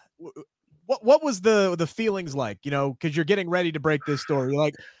 what was the feelings like, because you're getting ready to break this story.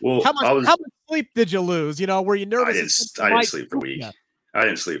 Like, well, how much sleep did you lose? Were you nervous? I didn't sleep for a week. Yeah. I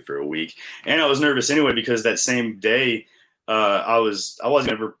didn't sleep for a week. And I was nervous anyway, because that same day, I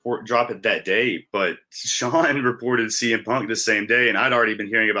wasn't going to drop it that day, but Sean reported CM Punk the same day, and I'd already been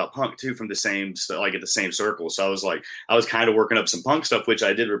hearing about Punk too from the same, like at the same circle. So I was kind of working up some Punk stuff, which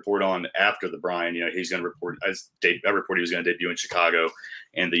I did report on after the Bryan. He's going to report. I reported he was going to debut in Chicago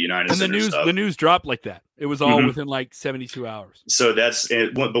and the United Center stuff. The news dropped like that. It was all within like 72 hours. So that's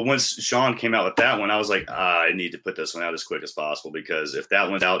it. But once Sean came out with that one, I was like, I need to put this one out as quick as possible, because if that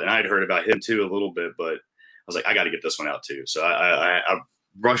went out, and I'd heard about him too a little bit, but I was like, I got to get this one out too. So I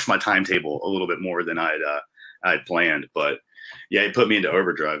rushed my timetable a little bit more than I'd planned. But yeah, it put me into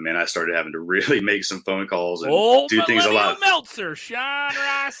overdrive, man. I started having to really make some phone calls and do things a lot. Meltzer, Sean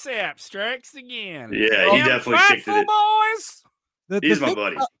Rossap strikes again. Yeah, he definitely kicked it. Boys. He's my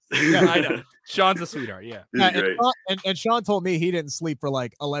buddy. Yeah, I know. Sean's a sweetheart. Yeah. And Sean told me he didn't sleep for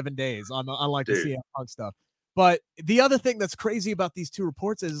like 11 days on like the CM Punk stuff. But the other thing that's crazy about these two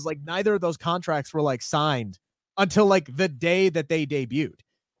reports is like neither of those contracts were like signed until like the day that they debuted,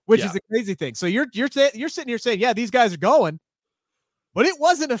 which is the crazy thing. So you're sitting here saying, yeah, these guys are going, but it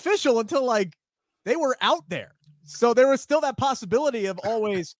wasn't official until like they were out there. So there was still that possibility of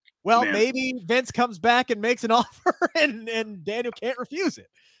always, maybe Vince comes back and makes an offer and Daniel can't refuse it.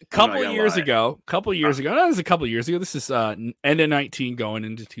 A couple years ago, no, it was a couple years ago. This is end of 19 going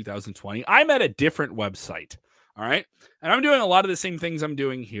into 2020. I'm at a different website. All right. And I'm doing a lot of the same things I'm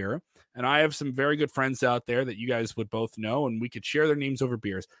doing here. And I have some very good friends out there that you guys would both know, and we could share their names over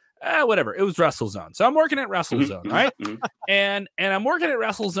beers. Whatever. It was WrestleZone. So I'm working at WrestleZone, right? and I'm working at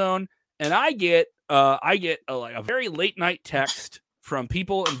WrestleZone, and I get a very late night text from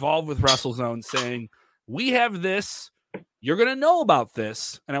people involved with WrestleZone saying, we have this. You're going to know about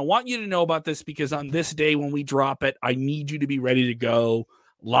this, and I want you to know about this because on this day when we drop it, I need you to be ready to go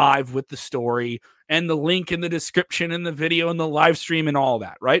live with the story and the link in the description and the video and the live stream and all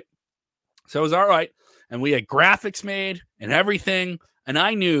that, right? So it was all right, and we had graphics made and everything, and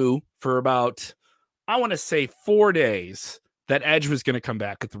I knew for about, I want to say 4 days that Edge was going to come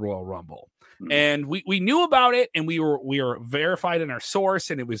back at the Royal Rumble. And we knew about it, and we were verified in our source,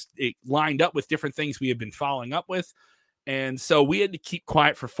 and it lined up with different things we had been following up with. And so we had to keep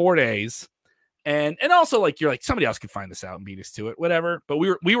quiet for 4 days. And also, like, you're like, somebody else could find this out and beat us to it, whatever. But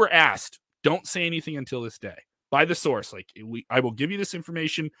we were asked, don't say anything until this day by the source. Like, I will give you this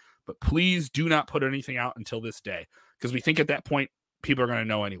information, but please do not put anything out until this day. Because we think at that point, people are going to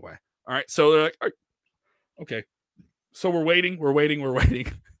know anyway. All right. So they're like, all right, okay. So we're waiting.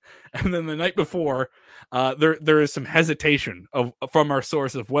 And then the night before, there is some hesitation from our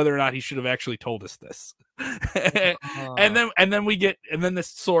source of whether or not he should have actually told us this. and then this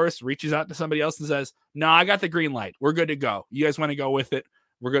source reaches out to somebody else and says, "No, I got the green light. We're good to go. You guys want to go with it?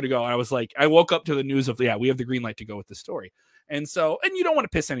 We're good to go." And I was like, I woke up to the news of, we have the green light to go with the story. And you don't want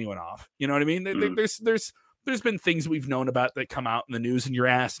to piss anyone off. You know what I mean? There's been things we've known about that come out in the news, and you're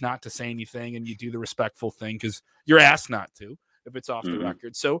asked not to say anything, and you do the respectful thing because you're asked not to if it's off the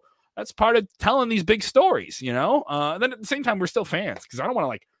record. So that's part of telling these big stories, you know? Then at the same time, we're still fans because I don't want to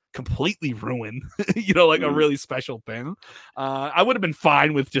like completely ruin, a really special thing. I would have been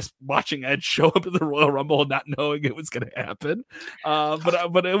fine with just watching Edge show up at the Royal Rumble and not knowing it was going to happen.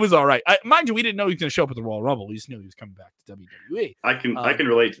 But it was all right. Mind you, we didn't know he was going to show up at the Royal Rumble. We just knew he was coming back to WWE. I can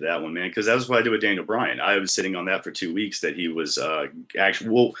relate to that one, man, because that was what I did with Daniel Bryan. I was sitting on that for 2 weeks that he was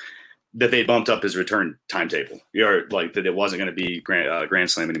that they bumped up his return timetable. Like that it wasn't going to be Grand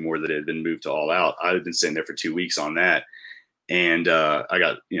Slam anymore, that it had been moved to All Out. I had been sitting there for 2 weeks on that. And I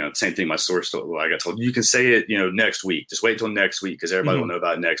got, same thing my source told. I got told, you can say it, next week. Just wait until next week because everybody will know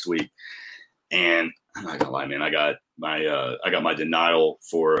about it next week. And I'm not gonna lie, man. I got my denial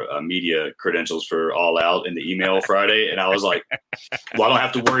for media credentials for All Out in the email Friday, and I was like, "Well, I don't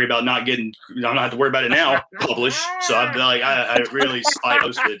have to worry about I don't have to worry about it now. Publish." So I really spy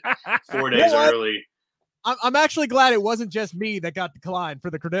posted 4 days early. I'm actually glad it wasn't just me that got declined for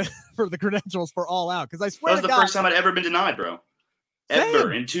the credentials for All Out, because I swear that was the first time I'd ever been denied, bro.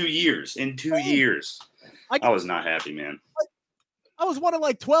 Ever in 2 years. I was not happy, man. I was one of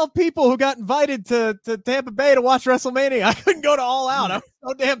like 12 people who got invited to Tampa Bay to watch WrestleMania. I couldn't go to All Out. I was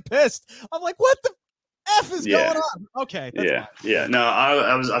so damn pissed. I'm like, what the F is going on? Okay. Yeah. No,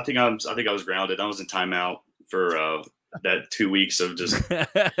 I think I was grounded. I was in timeout for that 2 weeks of just.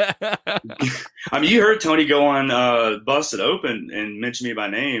 I mean, you heard Tony go on Busted Open and mention me by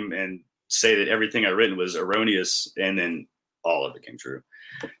name and say that everything I'd written was erroneous, and then all of it came true.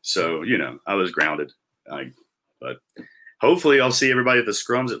 So I was grounded. But hopefully I'll see everybody at the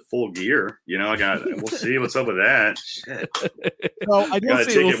scrums at Full Gear. We'll see what's up with that. Shit. Well, I got a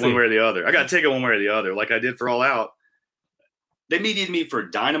ticket one way or the other. I got a ticket one way or the other, like I did for All Out. They needed me for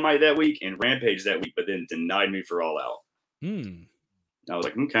Dynamite that week and Rampage that week, but then denied me for All Out. I was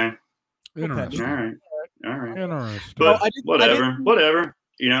like, okay. Interesting. All right. Interesting. But whatever.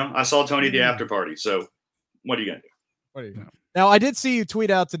 I saw Tony at the after party. So what are you going to do? Now, I did see you tweet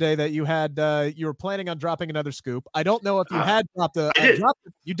out today that you had you were planning on dropping another scoop. I don't know if you had dropped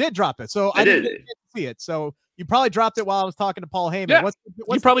you did drop it. So I didn't get to see it. So you probably dropped it while I was talking to Paul Heyman. Yeah.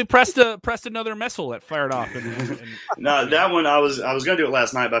 You probably pressed another missile that fired off. No, that one I was going to do it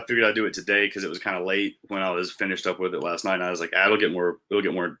last night, but I figured I'd do it today because it was kind of late when I was finished up with it last night. And I was like, it'll get more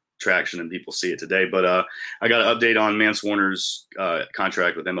traction and people see it today. But I got an update on Mance Warner's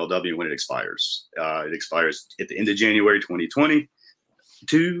contract with MLW when it expires. It expires at the end of January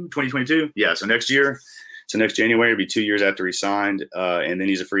 2022. Yeah, so next year. So next January will be 2 years after he signed, and then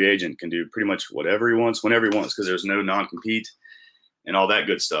he's a free agent, can do pretty much whatever he wants, whenever he wants, because there's no non-compete and all that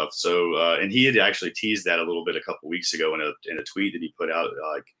good stuff. So, and he had actually teased that a little bit a couple weeks ago in a tweet that he put out.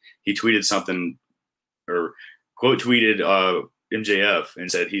 Like he tweeted something, or quote tweeted MJF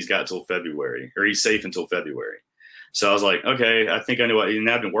and said he's got till February, or he's safe until February. So I was like, okay, I think I know what, and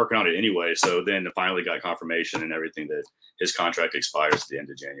I've been working on it anyway. So then I finally got confirmation and everything that his contract expires at the end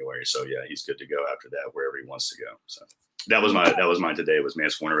of January. So yeah, he's good to go after that, wherever he wants to go. So that was mine today, was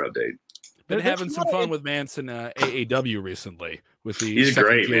Mance Warner update. Been having some fun with Mance and AEW recently with the he's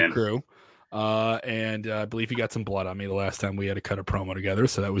great, man. crew. And I believe he got some blood on me the last time we had to cut a promo together,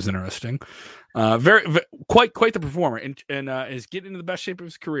 so that was interesting. Very quite the performer, and is getting into the best shape of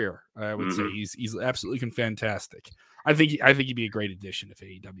his career. I would say he's absolutely fantastic. I think he'd be a great addition if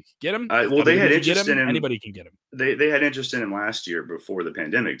AEW could get him. Well, they had interest in him. Anybody can get him. They had interest in him last year before the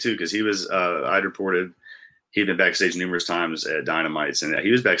pandemic too, because he was. I'd reported he'd been backstage numerous times at Dynamites, and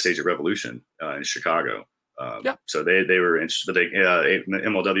he was backstage at Revolution in Chicago. So they were interested, but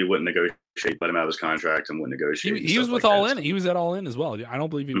MLW wouldn't negotiate, let him out of his contract, and wouldn't negotiate. He was with All In. He was at All In as well. I don't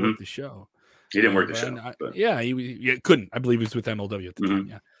believe he worked the show. He didn't work the show. He couldn't. I believe he was with MLW at the time.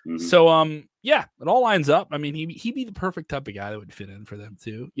 Yeah. Mm-hmm. So it all lines up. I mean, he'd be the perfect type of guy that would fit in for them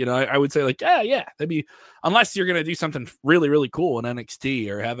too. You know, I would say like, that'd be, unless you're gonna do something really, really cool in NXT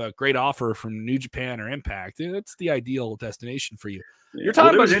or have a great offer from New Japan or Impact. That's the ideal destination for you. Yeah. You're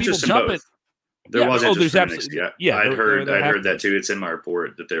talking about people jumping. There was interest from NXT. I'd heard that too. It's in my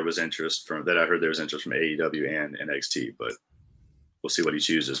report that there was interest from AEW and NXT, but we'll see what he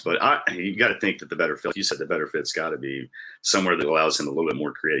chooses. But you got to think that the better fit, you said, the better fit's got to be somewhere that allows him a little bit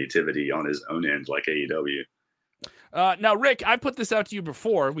more creativity on his own end, like AEW. Now, Rick, I put this out to you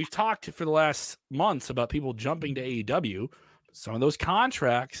before. We've talked for the last months about people jumping to AEW. Some of those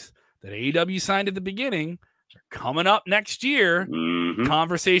contracts that AEW signed at the beginning are coming up next year.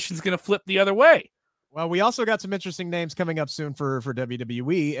 Conversation's going to flip the other way. Well, we also got some interesting names coming up soon for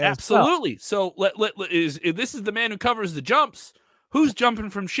WWE. Absolutely. So this is the man who covers the jumps. Who's jumping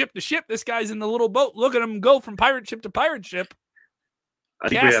from ship to ship? This guy's in the little boat. Look at him go from pirate ship to pirate ship. I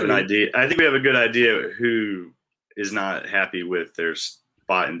think we have an idea. I think we have a good idea who is not happy with their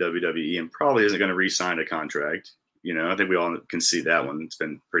spot in WWE and probably isn't going to re-sign a contract. You know, I think we all can see that one. It's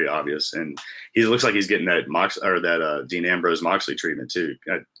been pretty obvious, and he looks like he's getting that Dean Ambrose Moxley treatment too.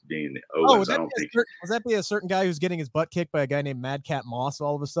 Dean Owens, would that be a certain guy who's getting his butt kicked by a guy named Madcap Moss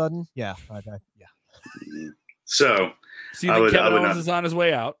all of a sudden? Yeah. So see that Kevin Owens is on his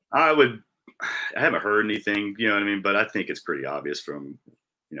way out. I haven't heard anything, you know what I mean? But I think it's pretty obvious from,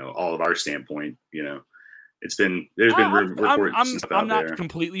 all of our standpoint, there's been reports and stuff out there. I'm not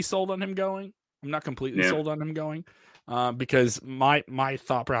completely sold on him going. Because my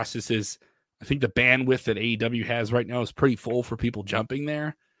thought process is I think the bandwidth that AEW has right now is pretty full for people jumping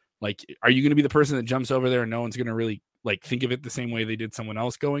there. Like, are you going to be the person that jumps over there and no one's going to really think of it the same way they did someone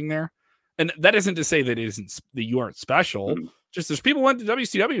else going there? And that isn't to say that that you aren't special. Just there's people went to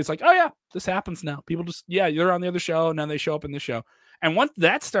WCW. It's like, oh yeah, this happens now. People just, you're on the other show. Now they show up in the show. And once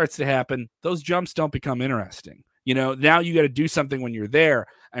that starts to happen, those jumps don't become interesting. Now you got to do something when you're there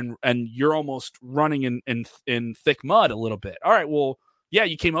and you're almost running in thick mud a little bit. All right, well, yeah,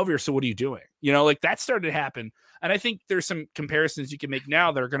 you came over here. So what are you doing? That started to happen. And I think there's some comparisons you can make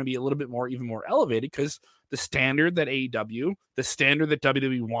now that are going to be a little bit more, even more elevated, because the standard that AEW, the standard that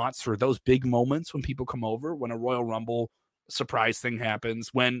WWE wants for those big moments when people come over, when a Royal Rumble surprise thing happens,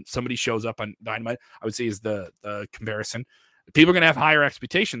 when somebody shows up on Dynamite, I would say is the comparison. People are going to have higher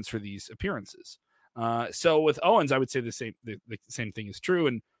expectations for these appearances. So with Owens, I would say the same thing is true.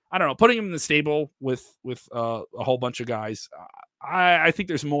 And I don't know, putting him in the stable with a whole bunch of guys, I think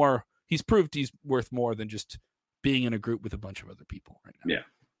there's more. He's proved he's worth more than just being in a group with a bunch of other people right now. Yeah.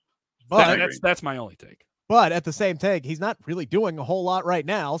 But that's my only take. But at the same take, he's not really doing a whole lot right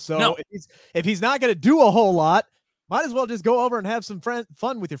now. So if he's not going to do a whole lot, might as well just go over and have some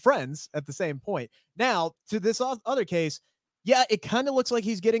fun with your friends at the same point. Now, to this other case, yeah, it kind of looks like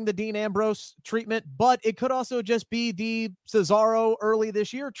he's getting the Dean Ambrose treatment, but it could also just be the Cesaro early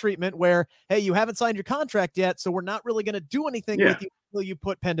this year treatment where, hey, you haven't signed your contract yet, so we're not really going to do anything with you until you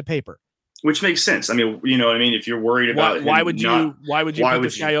put pen to paper. Which makes sense. I mean, you know what I mean? If you're worried about why would you put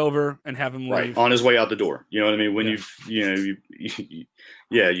this guy over and have him leave on his way out the door? You know what I mean? When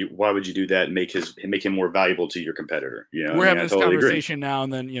why would you do that and make him more valuable to your competitor? We're having this conversation now,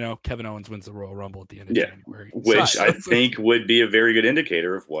 and then Kevin Owens wins the Royal Rumble at the end of January, which I think would be a very good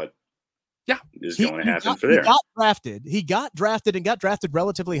indicator of what is going to happen for there. He got drafted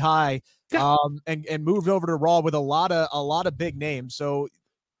relatively high, and moved over to Raw with a lot of big names. So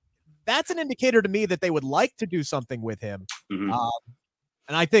that's an indicator to me that they would like to do something with him. Mm-hmm.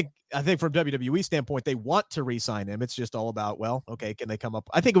 And I think from WWE standpoint, they want to re-sign him. It's just all about, well, okay, can they come up?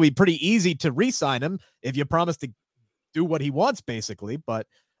 I think it'll be pretty easy to re-sign him if you promise to do what he wants, basically. But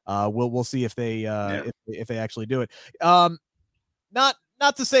we'll see if they if they actually do it.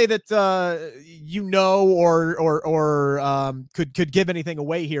 Not to say that or could give anything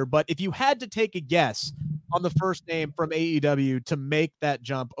away here, but if you had to take a guess on the first name from AEW to make that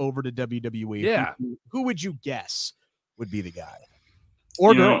jump over to WWE, who would you guess would be the guy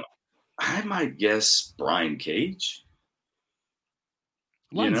or girl? I might guess Brian Cage.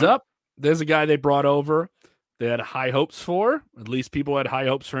 Lines up. There's a guy they brought over. They had high hopes for. At least people had high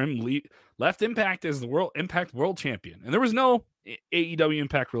hopes for him. Left Impact as the Impact World Champion, and there was no AEW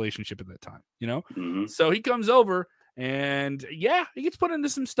Impact relationship at that time, Mm-hmm. So he comes over and he gets put into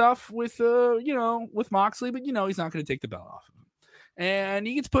some stuff with with Moxley, but he's not going to take the belt off of him, and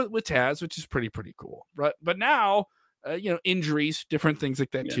he gets put with Taz, which is pretty cool. But now injuries, different things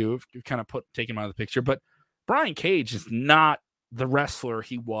like that too, have kind of taken him out of the picture. But Brian Cage is not the wrestler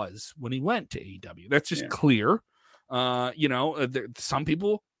he was when he went to AEW. That's just clear. Some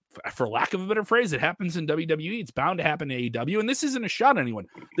people, for lack of a better phrase, it happens in WWE. It's bound to happen to AEW. And this isn't a shot at anyone.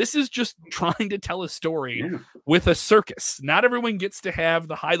 This is just trying to tell a story with a circus. Not everyone gets to have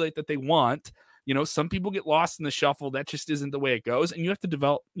the highlight that they want. Some people get lost in the shuffle. That just isn't the way it goes. And you have to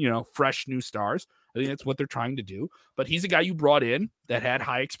develop, fresh new stars. I think that's what they're trying to do. But he's a guy you brought in that had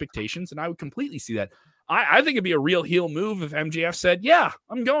high expectations. And I would completely see that. I think it'd be a real heel move if MJF said,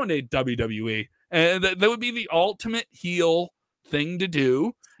 I'm going to WWE. And that would be the ultimate heel thing to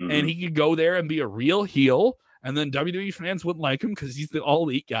do. Mm-hmm. And he could go there and be a real heel. And then WWE fans wouldn't like him because he's the all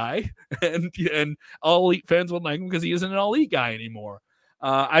elite guy. And all elite fans wouldn't like him because he isn't an all elite guy anymore.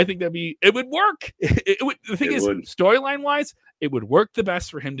 I think it would work. The thing is, storyline wise, it would work the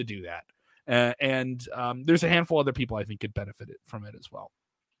best for him to do that. And there's a handful of other people I think could benefit from it as well.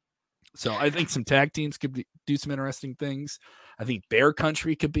 So I think some tag teams could do some interesting things. I think Bear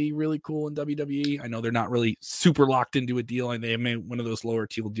Country could be really cool in WWE. I know they're not really super locked into a deal, and they made one of those lower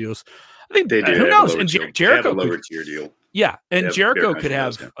tier deals. I think they do. Who knows? And Jericho could, lower tier deal. Yeah, and Jericho could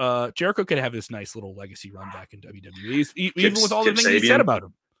have this nice little legacy run back in WWE, even with all the things he said about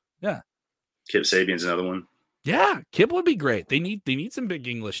him. Yeah, Kip Sabian's another one. Yeah, Kip would be great. They need some big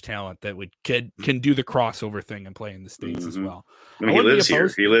English talent that can do the crossover thing and play in the States as well. I mean, he lives here.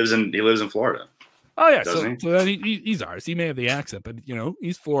 He lives in Florida. Oh yeah, so he's ours. He may have the accent, but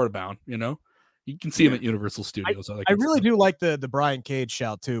he's Florida bound. You can see him at Universal Studios. I really do like the Brian Cage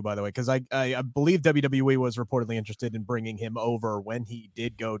shout too, by the way, because I believe WWE was reportedly interested in bringing him over when he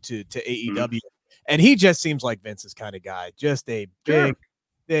did go to AEW, and he just seems like Vince's kind of guy, just a big,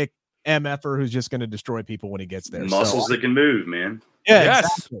 thick MFer who's just going to destroy people when he gets there. Muscles that can move, man. Yeah,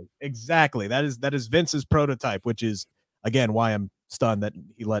 yes. Exactly. That is Vince's prototype, which is again why I'm stunned that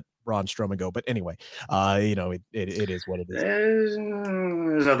he let Braun Strowman go. But anyway, it is what it is. There's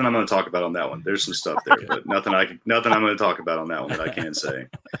nothing I'm going to talk about on that one. There's some stuff there, but nothing I'm going to talk about on that one that I can say.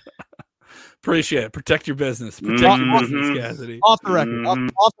 Appreciate it. Protect your business. Protect your business, Cassidy. Off the record.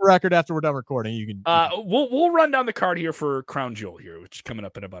 Off the record. After we're done recording, you can. We'll run down the card here for Crown Jewel here, which is coming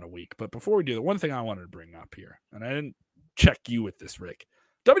up in about a week. But before we do that, one thing I wanted to bring up here, and I didn't check you with this, Rick.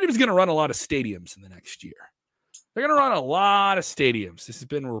 WWE is going to run a lot of stadiums in the next year. They're going to run a lot of stadiums. This has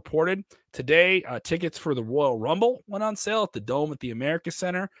been reported today. Tickets for the Royal Rumble went on sale at the Dome at the America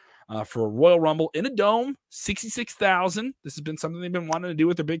Center. For a Royal Rumble in a dome, 66,000. This has been something they've been wanting to do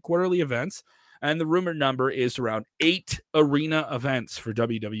with their big quarterly events. And the rumored number is around 8 arena events for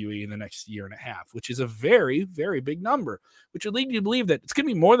WWE in the next year and a half, which is a very, very big number, which would lead you to believe that it's going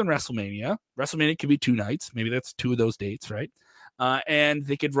to be more than WrestleMania. WrestleMania could be 2 nights. Maybe that's 2 of those dates, right? And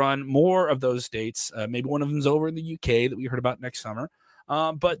they could run more of those dates. Maybe one of them's over in the UK that we heard about next summer.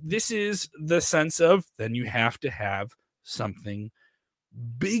 But this is the sense of then you have to have something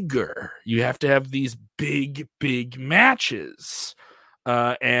bigger. You have to have these big matches.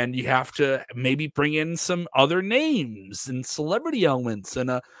 And you have to maybe bring in some other names and celebrity elements,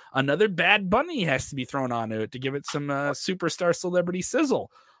 and another Bad Bunny has to be thrown onto it to give it some superstar celebrity sizzle.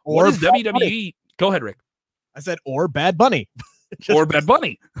 Or is WWE? Bunny. Go ahead, Rick. I said, or Bad Bunny. Or Bad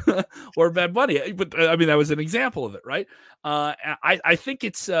Bunny. Or Bad Bunny. But I mean, that was an example of it, right? I think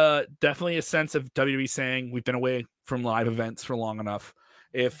it's definitely a sense of WWE saying we've been away from live events for long enough.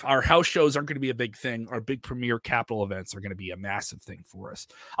 If our house shows aren't going to be a big thing, our big premier capital events are going to be a massive thing for us.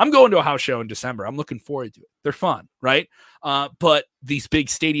 I'm going to a house show in December. I'm looking forward to it. They're fun, right? But these big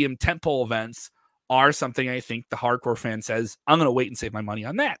stadium tentpole events are something I think the hardcore fan says, I'm going to wait and save my money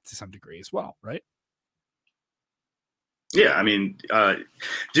on that to some degree as well, right? Yeah, I mean,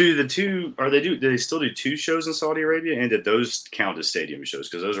 do they still do 2 shows in Saudi Arabia, and did those count as stadium shows?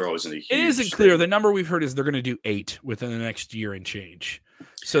 Because those are always in a huge. It isn't clear. The number we've heard is they're going to do 8 within the next year and change.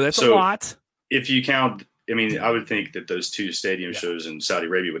 So that's a lot. If you count, I mean, I would think that those 2 stadium shows in Saudi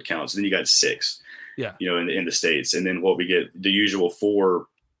Arabia would count. So then you got 6. Yeah, in the States, and then what we get the usual 4.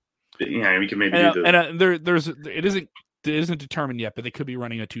 Yeah, we can maybe do the. And it isn't determined yet, but they could be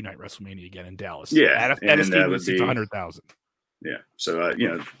running a 2-night WrestleMania again in Dallas. Yeah, at a stadium that seats 100,000. Yeah, so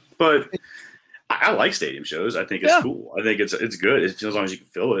but I like stadium shows. I think it's cool. I think it's good. As long as you can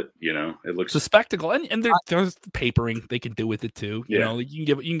fill it, it looks a spectacle, and there's the papering they can do with it too. You know, you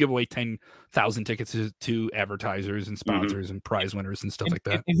can give away 10,000 tickets to advertisers and sponsors and prize winners and stuff like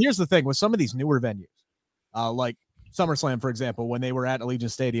that. And here's the thing with some of these newer venues, like SummerSlam, for example, when they were at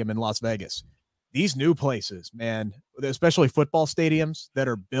Allegiant Stadium in Las Vegas. These new places, man, especially football stadiums that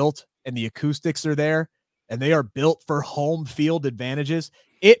are built and the acoustics are there and they are built for home field advantages,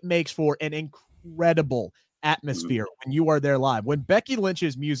 it makes for an incredible atmosphere when you are there live. When Becky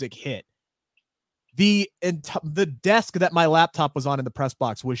Lynch's music hit, the desk that my laptop was on in the press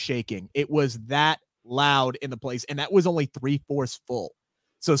box was shaking. It was that loud in the place, and that was only 3/4 full.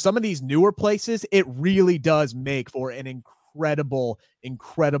 So some of these newer places, it really does make for an incredible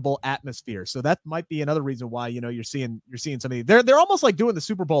atmosphere. So that might be another reason why, you're seeing some of these. They're almost like doing the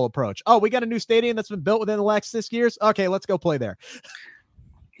Super Bowl approach. Oh, we got a new stadium that's been built within the last 6 years. Okay, let's go play there.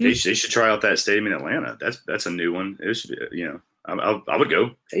 They should try out that stadium in Atlanta. That's a new one. It should be, I would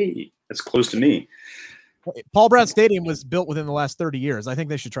go. Hey, that's close to me. Paul Brown Stadium was built within the last 30 years. I think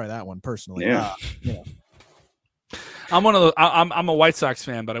they should try that one personally. Yeah. I'm one of the. I'm a White Sox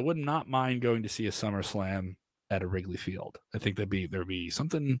fan, but I would not mind going to see a SummerSlam at a Wrigley Field. I think there'd be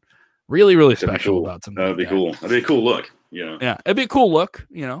something really, really special about something. That'd be cool. That'd be a cool look. Yeah, it'd be a cool look.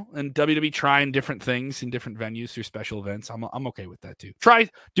 And WWE trying different things in different venues through special events. I'm okay with that too. Try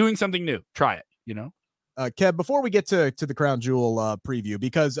doing something new. Try it. Kev, before we get to the Crown Jewel preview,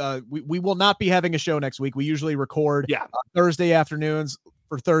 because we will not be having a show next week. We usually record Thursday afternoons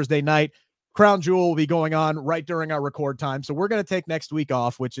for Thursday night. Crown Jewel will be going on right during our record time. So we're going to take next week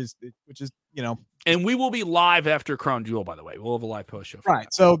off, which is, and we will be live after Crown Jewel, by the way. We'll have a live post show. Right.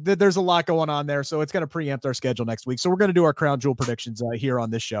 That. So there's a lot going on there. So it's going to preempt our schedule next week. So we're going to do our Crown Jewel predictions here on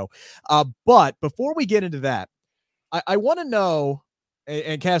this show. But before we get into that, I want to know,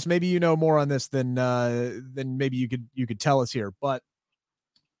 and Cass, maybe you know more on this than maybe you could tell us here, but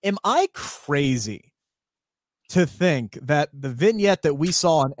am I crazy to think that the vignette that we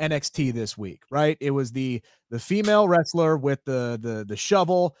saw on NXT this week, right? It was the female wrestler with the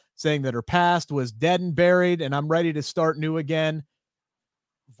shovel saying that her past was dead and buried and I'm ready to start new again.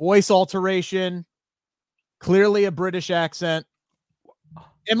 Voice alteration, clearly a British accent.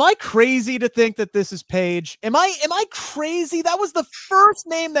 Am I crazy to think that this is Paige? Am I crazy? That was the first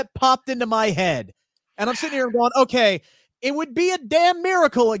name that popped into my head. And I'm sitting here going, okay, it would be a damn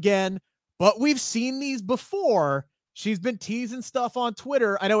miracle again. But we've seen these before. She's been teasing stuff on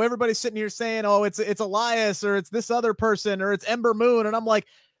Twitter. I know everybody's sitting here saying, oh, it's Elias or it's this other person or it's Ember Moon. And I'm like,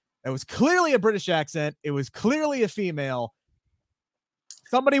 it was clearly a British accent. It was clearly a female.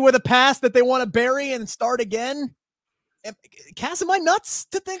 Somebody with a past that they want to bury and start again. Cass, am I nuts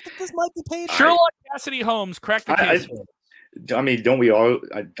to think that this might be Paige? Sherlock Cassidy Holmes cracked the case. I mean, don't we all?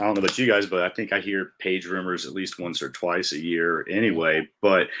 I don't know about you guys, but I think I hear Paige rumors at least once or twice a year anyway.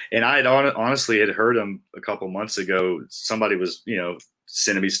 And I had honestly had heard them a couple months ago. Somebody was,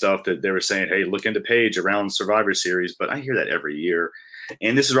 sending me stuff that they were saying, hey, look into Paige around Survivor Series. But I hear that every year.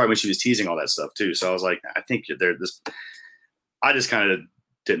 And this is right when she was teasing all that stuff too. So I was like, I think I just kind of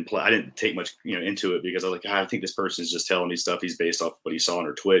didn't play. I didn't take much, into it because I was like, I think this person's just telling me stuff he's based off what he saw on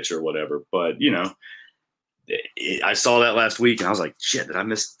her Twitch or whatever. But, I saw that last week and I was like, shit, did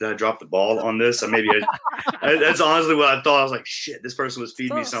I drop the ball on this? Or maybe that's honestly what I thought. I was like, shit, this person was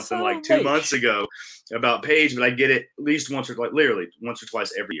feeding me something like 2 months ago about Paige, but I get it at least literally once or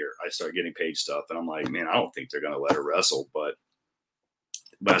twice every year. I start getting Paige stuff and I'm like, man, I don't think they're going to let her wrestle. But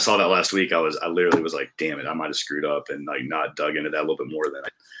I saw that last week. I literally was like, damn it, I might've screwed up and like not dug into that a little bit more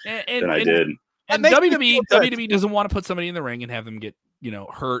than I did. And WWE doesn't want to put somebody in the ring and have them get,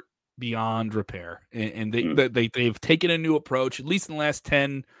 hurt beyond repair. And they've taken a new approach, at least in the last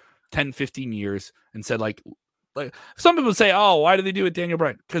 10, 15 years, and said like some people say, oh, why did they do it Daniel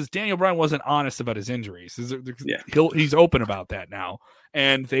Bryan? Because Daniel Bryan wasn't honest about his injuries. He's open about that now.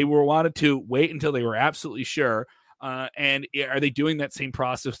 And they wanted to wait until they were absolutely sure. And are they doing that same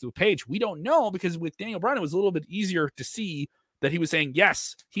process with Paige? We don't know, because with Daniel Bryan, it was a little bit easier to see that he was saying,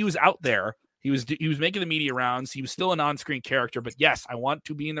 yes, he was out there. He was making the media rounds. He was still an on-screen character, but yes, I want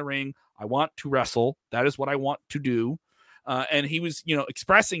to be in the ring. I want to wrestle. That is what I want to do. And he was,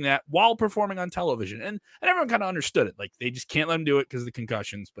 expressing that while performing on television. And everyone kind of understood it. Like, they just can't let him do it because of the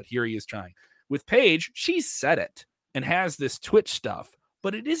concussions. But here he is trying. With Paige, she said it and has this Twitch stuff,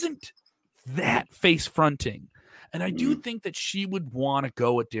 but it isn't that face fronting. And I do think that she would want to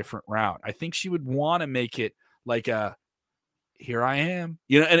go a different route. I think she would want to make it like here I am,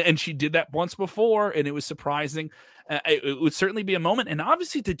 and she did that once before, and it was surprising. It would certainly be a moment. And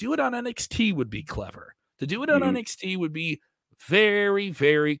obviously to do it on NXT would be clever. To do it on NXT would be very,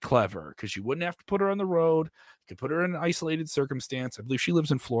 very clever because you wouldn't have to put her on the road. You could put her in an isolated circumstance. I believe she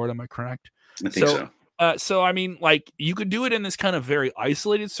lives in Florida. Am I correct? I think so. So, I mean, like, you could do it in this kind of very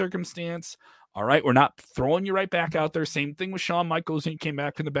isolated circumstance. All right, we're not throwing you right back out there. Same thing with Shawn Michaels when he came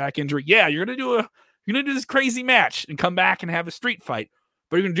back from the back injury. Yeah, you're gonna do this crazy match and come back and have a street fight,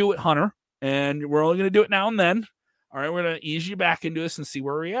 but you're gonna do it, Hunter, and we're only gonna do it now and then. All right, we're gonna ease you back into this and see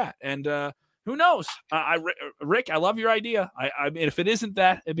where we're at. And who knows? Rick, I love your idea. I mean, if it isn't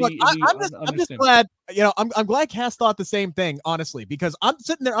that, I'm just glad. I'm glad Cass thought the same thing, honestly, because I'm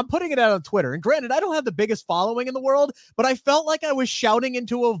sitting there, I'm putting it out on Twitter. And granted, I don't have the biggest following in the world, but I felt like I was shouting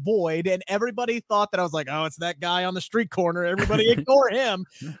into a void, and everybody thought that I was like, "Oh, it's that guy on the street corner. Everybody ignore him."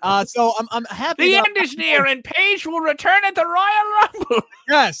 So I'm happy. The end is near, and Paige will return at the Royal Rumble.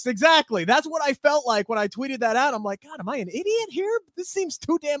 Yes, exactly. That's what I felt like when I tweeted that out. I'm like, God, am I an idiot here? This seems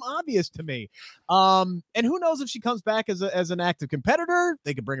too damn obvious to me. And who knows if she comes back as an active competitor?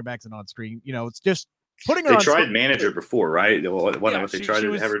 They could bring her back as an on-screen. It's just putting her. They tried manager before, right? What they tried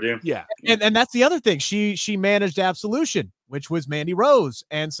to have her do? Yeah, and that's the other thing. She managed Absolution, which was Mandy Rose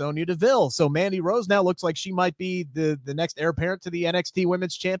and Sonya Deville. So Mandy Rose now looks like she might be the next heir apparent to the NXT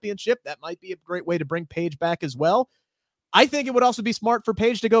Women's Championship. That might be a great way to bring Paige back as well. I think it would also be smart for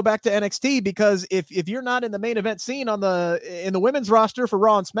Paige to go back to NXT because if you're not in the main event scene in the women's roster for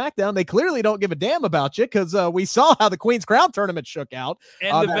Raw and SmackDown, they clearly don't give a damn about you because we saw how the Queen's Crown tournament shook out.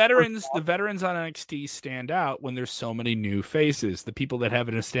 And the veterans on NXT stand out when there's so many new faces. The people that have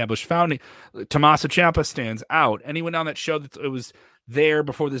an established founding, Tommaso Ciampa stands out. Anyone on that show that it was there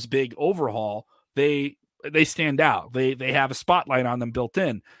before this big overhaul, they stand out. They have a spotlight on them built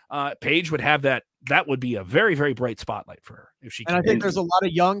in. Paige would have that. That would be a very, very bright spotlight for her if she. And I think there's a lot of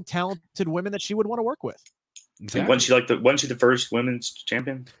young, talented women that she would want to work with. Exactly. Wasn't she the first women's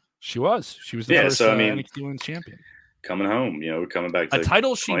champion? She was. She was the first NXT Women's Champion. Coming home, we're coming back to a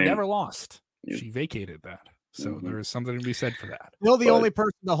title she never lost. She vacated that. So there is something to be said for that. Still the only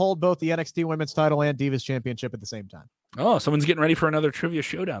person to hold both the NXT Women's title and Divas Championship at the same time. Oh, someone's getting ready for another trivia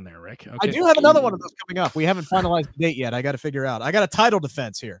showdown there, Rick. Okay. I do have another one of those coming up. We haven't finalized the date yet. I got to figure out. I got a title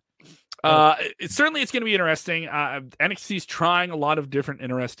defense here. It's going to be interesting. NXT's trying a lot of different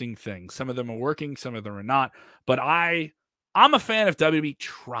interesting things. Some of them are working, some of them are not. But I'm a fan of WWE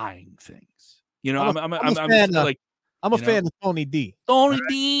trying things. I'm a fan of Tony D. Tony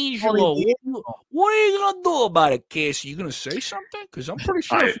D. What are you gonna do about it, Casey? You gonna say something? Because I'm pretty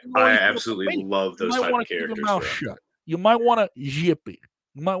sure I absolutely love those type of characters. You might want to zip it.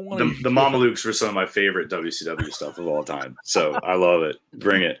 The Mamalukes were some of my favorite WCW stuff of all time. So I love it.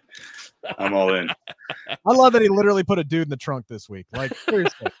 Bring it. I'm all in. I love that he literally put a dude in the trunk this week. Like,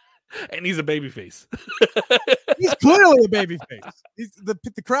 seriously. And he's a babyface. He's clearly a babyface.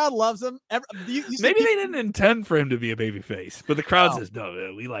 The crowd loves him. Maybe they didn't intend for him to be a babyface, but the crowd says, no,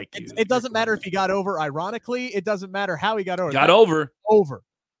 man, we like you. It doesn't matter if he got over. Ironically, it doesn't matter how he got over. Over.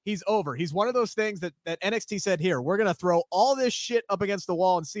 He's over. He's one of those things that NXT said, here, we're going to throw all this shit up against the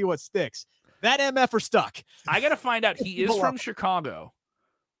wall and see what sticks. That MF stuck. I got to find out. He is from Chicago,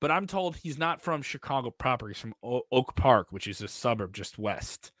 but I'm told he's not from Chicago proper. He's from Oak Park, which is a suburb just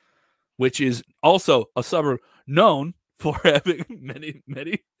west, which is also a suburb known for having many,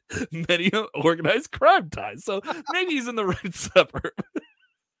 many, many organized crime ties. So maybe he's in the right suburb.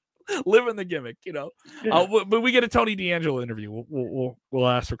 Living the gimmick, Yeah. But we get a Tony D'Angelo interview. We'll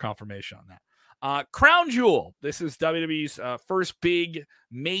ask for confirmation on that. Crown Jewel. This is WWE's first big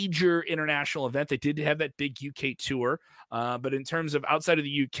major international event. They did have that big UK tour, but in terms of outside of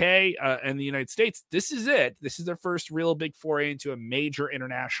the UK and the United States, this is it. This is their first real big foray into a major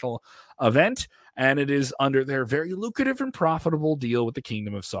international event, and it is under their very lucrative and profitable deal with the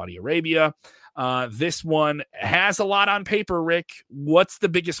Kingdom of Saudi Arabia. This one has a lot on paper, Rick. What's the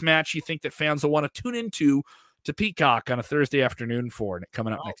biggest match you think that fans will want to tune into to Peacock on a Thursday afternoon for and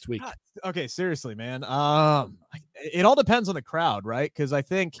coming up next week? God. Okay, seriously, man. It all depends on the crowd, right? Because I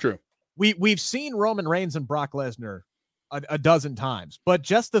think we've seen Roman Reigns and Brock Lesnar a dozen times, but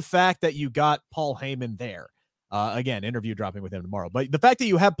just the fact that you got Paul Heyman there, again, interview dropping with him tomorrow, but the fact that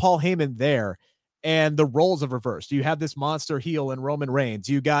you have Paul Heyman there and the roles have reversed. You have this monster heel in Roman Reigns.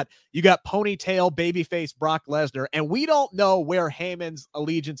 You got ponytail babyface Brock Lesnar, and we don't know where Heyman's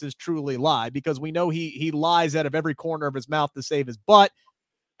allegiances truly lie, because we know he lies out of every corner of his mouth to save his butt.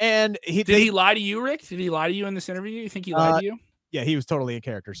 And did he lie to you, Rick? Did he lie to you in this interview? You think he lied to you? Yeah, he was totally in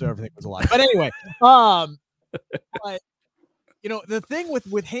character, so everything was a lie. But anyway, but, the thing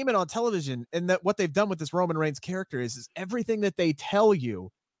with Heyman on television, and that what they've done with this Roman Reigns character is everything that they tell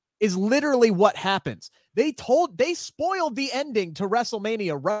you is literally what happens. They spoiled the ending to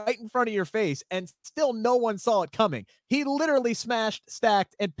WrestleMania right in front of your face, and still no one saw it coming. He literally smashed,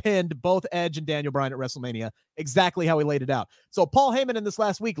 stacked, and pinned both Edge and Daniel Bryan at WrestleMania exactly how he laid it out. So Paul Heyman in this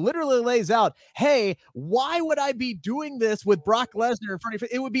last week literally lays out, hey, why would I be doing this with Brock Lesnar in front of you?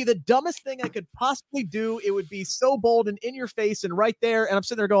 It would be the dumbest thing I could possibly do. It would be so bold and in your face and right there. And I'm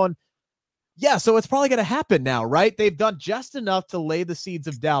sitting there going, yeah, so it's probably going to happen now, right? They've done just enough to lay the seeds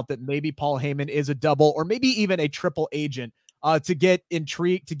of doubt that maybe Paul Heyman is a double or maybe even a triple agent to get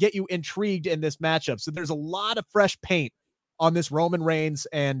you intrigued in this matchup. So there's a lot of fresh paint on this Roman Reigns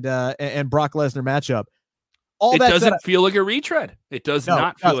and Brock Lesnar matchup. It doesn't feel like a retread. It does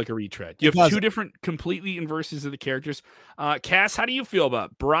not feel like a retread. You have two different completely inverses of the characters. Cass, how do you feel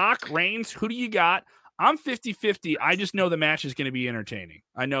about Brock, Reigns? Who do you got? I'm 50-50. I just know the match is going to be entertaining.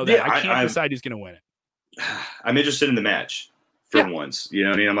 I know that. Yeah, I can't decide who's going to win it. I'm interested in the match for once. You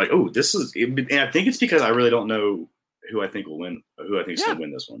know what I mean? I'm like, oh, this is – and I think it's because I really don't know who I think will win, who I think is going to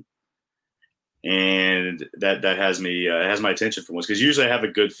win this one. And that has me has my attention for once, because usually I have a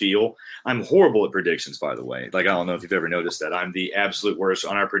good feel. I'm horrible at predictions, by the way. Like, I don't know if you've ever noticed that. I'm the absolute worst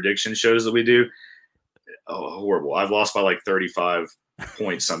on our prediction shows that we do. Oh, horrible. I've lost by like 35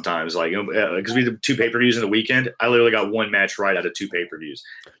 points sometimes, like, because we did 2 pay-per-views in the weekend. I literally got 1 match right out of 2 pay-per-views.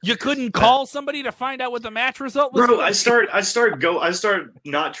 You couldn't call somebody to find out what the match result was? Bro, I start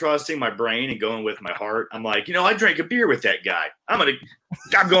not trusting my brain and going with my heart. I'm like, I drank a beer with that guy.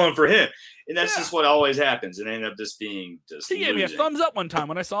 I'm going for him. And that's just what always happens. And ended up just being He gave me a thumbs up one time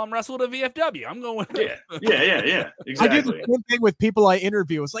when I saw him wrestle at a VFW. I'm going with Yeah, exactly. I do the same thing with people I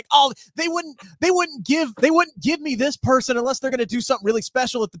interview. It's like, oh, they wouldn't give me this person unless they're going to do something really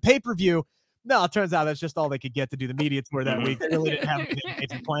special at the pay-per-view. No, it turns out that's just all they could get to do the media tour that week. They really didn't have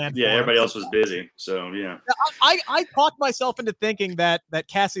anything planned. Yeah, everybody else was busy. So, yeah. I talked myself into thinking that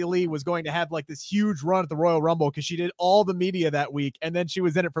Cassie Lee was going to have like this huge run at the Royal Rumble because she did all the media that week, and then she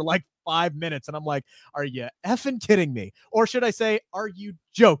was in it for like 5 minutes. And I'm like, are you effing kidding me? Or should I say, are you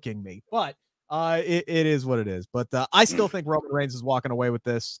joking me? But it is what it is. But I still think Roman Reigns is walking away with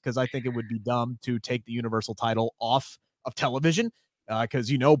this, because I think it would be dumb to take the Universal title off of television.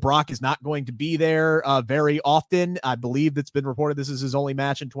 Because Brock is not going to be there very often. I believe that's been reported this is his only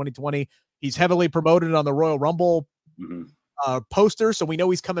match in 2020. He's heavily promoted on the Royal Rumble poster, so we know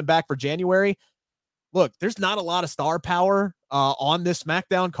he's coming back for January. Look, there's not a lot of star power on this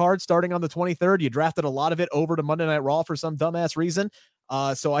SmackDown card starting on the 23rd. You drafted a lot of it over to Monday Night Raw for some dumbass reason.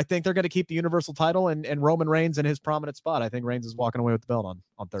 So I think they're going to keep the Universal title and Roman Reigns in his prominent spot. I think Reigns is walking away with the belt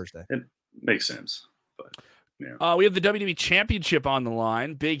on Thursday. It makes sense, but... Yeah. We have the WWE Championship on the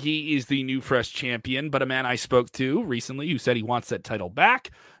line. Big E is the new fresh champion, but a man I spoke to recently who said he wants that title back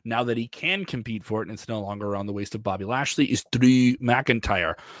now that he can compete for it and it's no longer around the waist of Bobby Lashley is Drew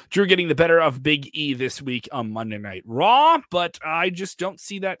McIntyre. Drew getting the better of Big E this week on Monday Night Raw, but I just don't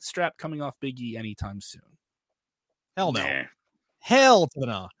see that strap coming off Big E anytime soon. Hell no. Nah. Hell to the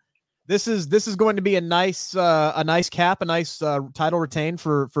no. This is going to be a nice cap, a nice title retain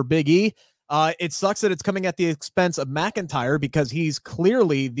for Big E. It sucks that it's coming at the expense of McIntyre, because he's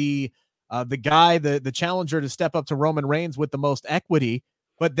clearly the guy, the challenger to step up to Roman Reigns with the most equity.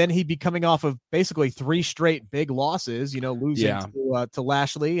 But then he'd be coming off of basically 3 straight big losses, losing to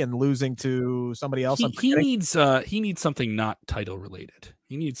Lashley and losing to somebody else. He needs something not title related.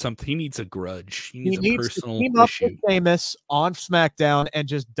 He needs a grudge. He needs a personal to team up with Sheamus on SmackDown and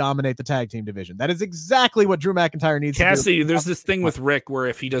just dominate the tag team division. That is exactly what Drew McIntyre needs Cassidy, to do. There's this thing with Rick where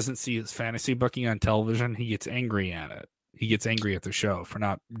if he doesn't see his fantasy booking on television, he gets angry at it. He gets angry at the show for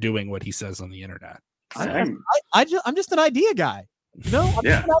not doing what he says on the internet. So. I'm just an idea guy. I'm just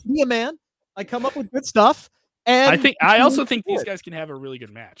an idea man. I come up with good stuff. And I also think these guys can have a really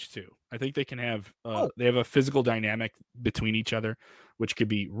good match too. I think they can have they have a physical dynamic between each other, which could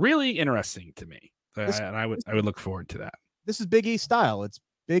be really interesting to me. And I would look forward to that. This is Big E's style. It's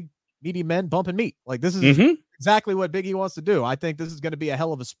big, meaty men bumping meat. Like, this is exactly what Big E wants to do. I think this is going to be a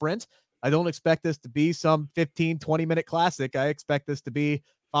hell of a sprint. I don't expect this to be some 15, 20-minute classic. I expect this to be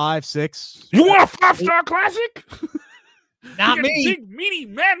 5, 6. You want a 5-star classic? Not me. Big, meaty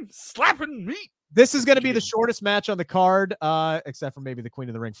men slapping meat. This is going to be the shortest match on the card, except for maybe the Queen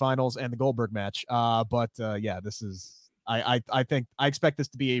of the Ring finals and the Goldberg match. This is. I expect this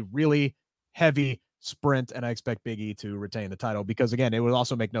to be a really heavy sprint, and I expect Big E to retain the title because, again, it would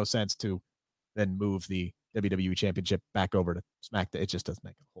also make no sense to then move the WWE Championship back over to SmackDown. It just doesn't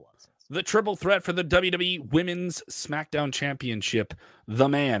make a whole lot of sense. The triple threat for the WWE Women's SmackDown Championship. The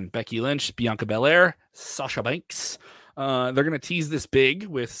Man, Becky Lynch, Bianca Belair, Sasha Banks. They're going to tease this big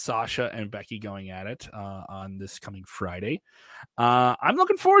with Sasha and Becky going at it on this coming Friday. I'm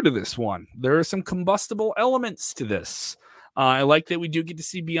looking forward to this one. There are some combustible elements to this. I like that we do get to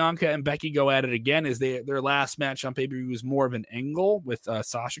see Bianca and Becky go at it again, as their last match on pay-per-view was more of an angle with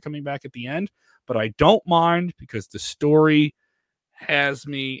Sasha coming back at the end. But I don't mind because the story has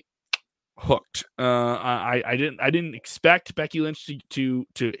me hooked. I didn't expect Becky Lynch to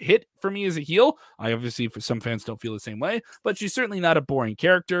hit for me as a heel. I obviously, for some fans, don't feel the same way, but she's certainly not a boring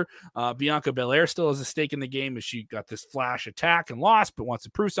character. Bianca Belair still has a stake in the game as she got this flash attack and lost, but wants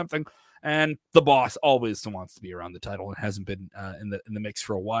to prove something. And the boss always wants to be around the title and hasn't been in the mix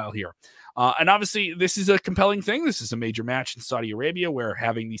for a while here. And obviously, this is a compelling thing. This is a major match in Saudi Arabia, where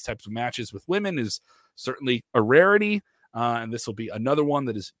having these types of matches with women is certainly a rarity. And this will be another one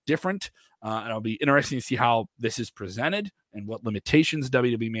that is different. And it'll be interesting to see how this is presented and what limitations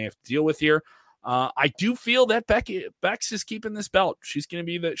WWE may have to deal with here. I do feel that Bex is keeping this belt. She's going to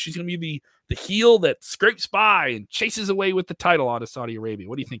be the heel that scrapes by and chases away with the title out of Saudi Arabia.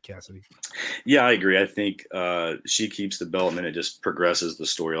 What do you think, Cassidy? Yeah, I agree. I think she keeps the belt, and then it just progresses the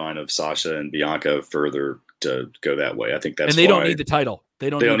storyline of Sasha and Bianca further to go that way. I think that's they don't need the title. They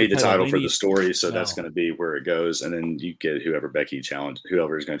don't need the title for the story, so that's going to be where it goes. And then you get whoever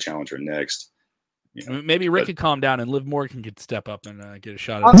is going to challenge her next. You know, maybe Rick could calm down and Liv Morgan could step up and get a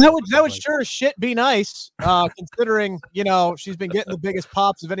shot at that would sure as shit be nice, considering, she's been getting the biggest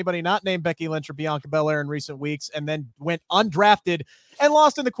pops of anybody not named Becky Lynch or Bianca Belair in recent weeks, and then went undrafted and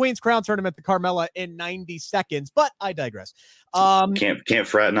lost in the Queen's Crown tournament to Carmella in 90 seconds. But I digress. Can't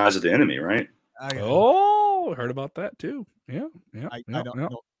fraternize with the enemy, right? Heard about that too. Yeah. I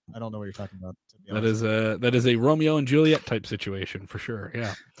don't know what you're talking about. That is a Romeo and Juliet type situation for sure.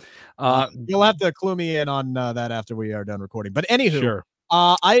 Yeah. You'll have to clue me in on that after we are done recording. But anywho, sure.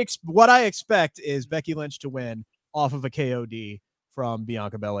 What I expect is Becky Lynch to win off of a KOD from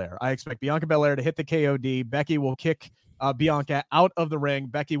Bianca Belair. I expect Bianca Belair to hit the KOD. Becky will kick Bianca out of the ring.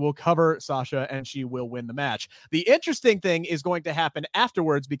 Becky will cover Sasha, and she will win the match. The interesting thing is going to happen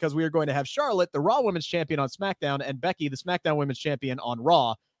afterwards, because we are going to have Charlotte, the Raw Women's Champion, on SmackDown, and Becky, the SmackDown Women's Champion, on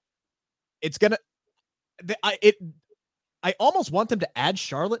Raw. It's gonna. I almost want them to add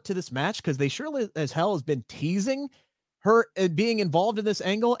Charlotte to this match, because they surely as hell has been teasing her being involved in this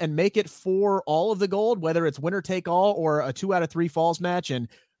angle, and make it for all of the gold, whether it's winner take all or a 2 out of 3 falls match, and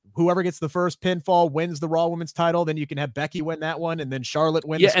whoever gets the first pinfall wins the Raw Women's title. Then you can have Becky win that one, and then Charlotte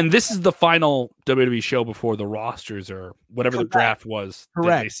wins. Yeah, and this is the final WWE show before the rosters or whatever the draft was.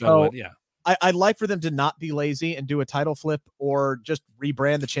 Correct. So yeah, I'd like for them to not be lazy and do a title flip, or just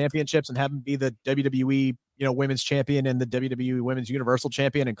rebrand the championships and have them be the WWE, Women's Champion and the WWE Women's Universal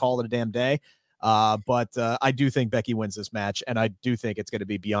Champion, and call it a damn day. But I do think Becky wins this match, and I do think it's going to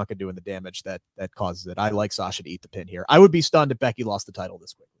be Bianca doing the damage that causes it. I like Sasha to eat the pin here. I would be stunned if Becky lost the title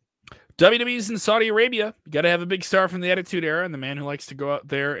this quickly. WWE's in Saudi Arabia. You got to have a big star from the Attitude Era, and the man who likes to go out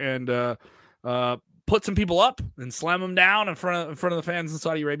there and put some people up and slam them down in front of the fans in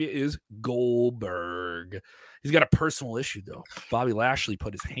Saudi Arabia is Goldberg. He's got a personal issue, though. Bobby Lashley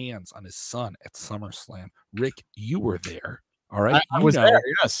put his hands on his son at SummerSlam. Rick, you were there. All right. I was there.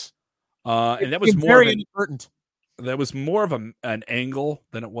 Yes. And that was more important. That was more of an angle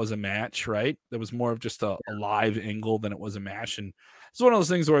than it was a match, right? That was more of just a live angle than it was a match. And it's one of those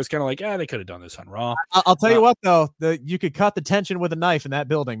things where it's kind of like, they could have done this on Raw. I'll tell you what, though, you could cut the tension with a knife in that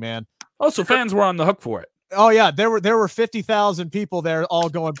building, man. Oh, so fans were on the hook for it. Oh yeah, there were 50,000 people there, all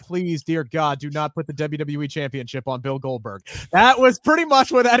going, "Please, dear God, do not put the WWE Championship on Bill Goldberg." That was pretty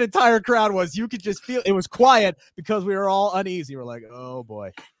much what that entire crowd was. You could just feel it was quiet because we were all uneasy. We're like, "Oh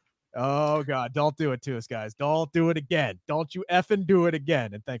boy, oh God, don't do it to us, guys! Don't do it again! Don't you effing do it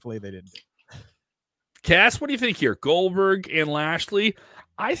again!" And thankfully, they didn't. Cass, what do you think here? Goldberg and Lashley.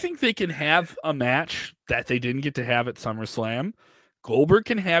 I think they can have a match that they didn't get to have at SummerSlam. Goldberg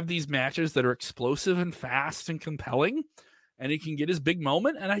can have these matches that are explosive and fast and compelling, and he can get his big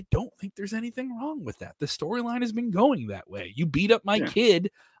moment, and I don't think there's anything wrong with that. The storyline has been going that way. You beat up my kid,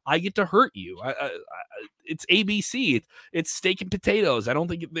 I get to hurt you. It's ABC. It's steak and potatoes. I don't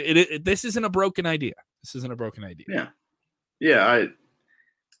think this isn't a broken idea. This isn't a broken idea. Yeah.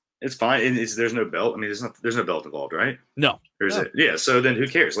 It's fine. There's no belt. I mean, there's no belt involved, right? No. There's it. Yeah. So then who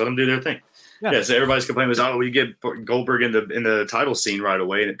cares? Let them do their thing. Yeah. So everybody's complaining, we get Goldberg in the title scene right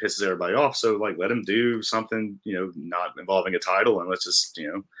away, and it pisses everybody off. So like, let him do something, not involving a title, and let's just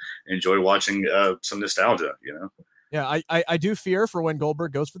enjoy watching some nostalgia. Yeah, I do fear for when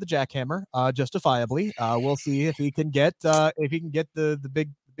Goldberg goes for the jackhammer, justifiably. We'll see if he can get the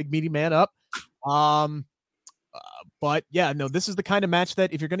big meaty man up. But yeah, no, this is the kind of match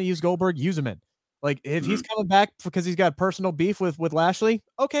that if you're going to use Goldberg, use him in. Like if he's coming back because he's got personal beef with Lashley,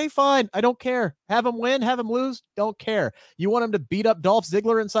 okay, fine. I don't care. Have him win, have him lose. Don't care. You want him to beat up Dolph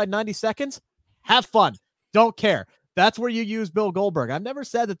Ziggler inside 90 seconds? Have fun. Don't care. That's where you use Bill Goldberg. I've never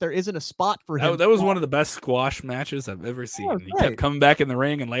said that there isn't a spot for him. That was one of the best squash matches I've ever seen. Yeah, he kept coming back in the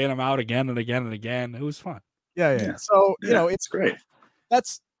ring and laying him out again and again and again. It was fun. Yeah. So, it's great.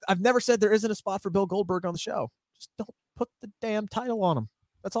 I've never said there isn't a spot for Bill Goldberg on the show. Just don't put the damn title on him.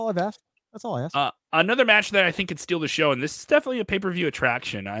 That's all I've asked. That's all I asked. Another match that I think could steal the show, and this is definitely a pay-per-view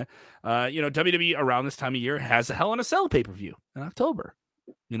attraction. WWE around this time of year has a Hell in a Cell pay-per-view in October,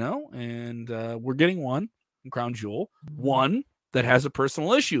 and we're getting one in Crown Jewel, one that has a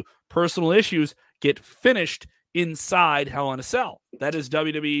personal issue. Personal issues get finished inside Hell in a Cell. That is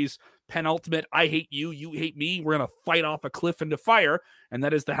WWE's penultimate, I hate you, you hate me, we're going to fight off a cliff into fire, and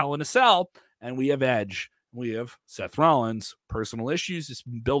that is the Hell in a Cell, and we have Edge. We have Seth Rollins, personal issues. It's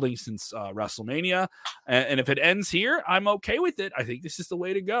been building since WrestleMania. And if it ends here, I'm okay with it. I think this is the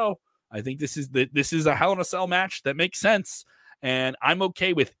way to go. I think this is a Hell in a Cell match that makes sense. And I'm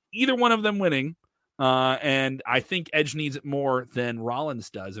okay with either one of them winning. And I think Edge needs it more than Rollins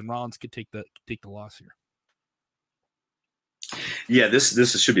does. And Rollins could take the loss here. Yeah, this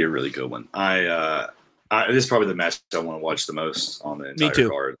should be a really good one. This is probably the match I want to watch the most on the entire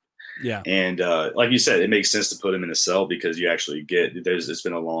card. Yeah. And like you said, it makes sense to put him in a cell because you actually it's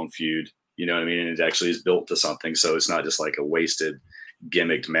been a long feud, you know what I mean? And it actually is built to something. So it's not just like a wasted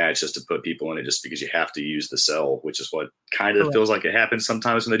gimmicked match just to put people in it just because you have to use the cell, which is what kind of feels like it happens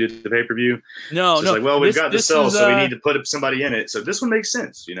sometimes when they do the pay-per-view. Like, well, we've got the cell, so we need to put somebody in it. So this one makes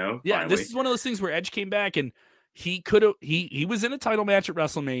sense, Yeah, finally. This is one of those things where Edge came back and he was in a title match at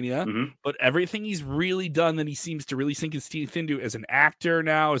WrestleMania, but everything he's really done that he seems to really sink his teeth into as an actor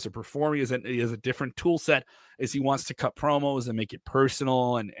now, as a performer, he has a different tool set as he wants to cut promos and make it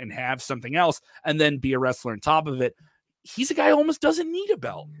personal and have something else and then be a wrestler on top of it. He's a guy who almost doesn't need a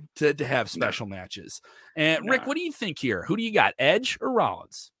belt to have special matches. And Rick, what do you think here? Who do you got, Edge or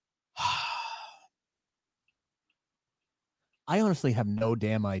Rollins? I honestly have no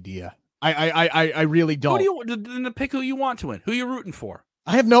damn idea. I really don't. Pick who you want to win. Who you rooting for?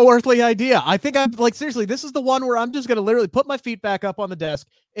 I have no earthly idea. I think I'm like, seriously, this is the one where I'm just going to literally put my feet back up on the desk,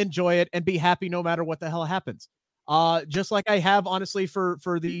 enjoy it, and be happy no matter what the hell happens. Just like I have, honestly, for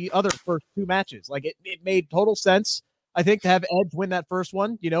the other first two matches. Like it made total sense, I think, to have Edge win that first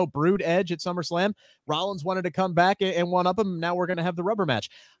one, brood Edge at SummerSlam. Rollins wanted to come back and one up him. Now we're going to have the rubber match.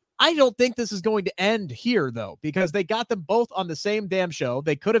 I don't think this is going to end here, though, because they got them both on the same damn show.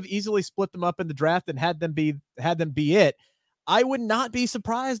 They could have easily split them up in the draft and had them be it. I would not be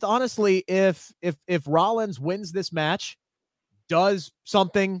surprised, honestly, if Rollins wins this match, does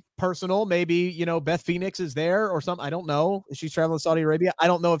something personal. Maybe, Beth Phoenix is there or something. I don't know. She's traveling to Saudi Arabia. I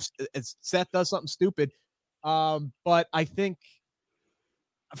don't know if Seth does something stupid. But I think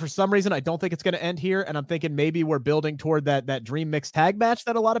for some reason, I don't think it's going to end here. And I'm thinking maybe we're building toward that dream mixed tag match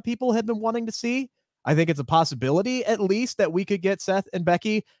that a lot of people have been wanting to see. I think it's a possibility, at least, that we could get Seth and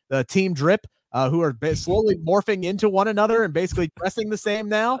Becky, the Team Drip, who are slowly morphing into one another and basically dressing the same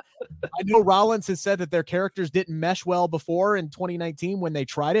now. I know Rollins has said that their characters didn't mesh well before in 2019 when they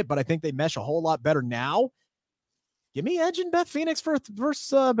tried it, but I think they mesh a whole lot better now. Give me Edge and Beth Phoenix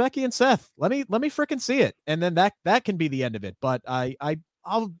versus Becky and Seth. Let me freaking see it, and then that can be the end of it. But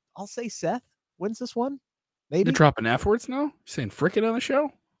I'll say Seth wins this one. Maybe you're dropping F words now. You're saying frickin' on the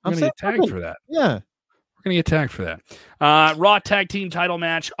show. I'm gonna get tagged for that. Yeah, we're gonna get tagged for that. Raw tag team title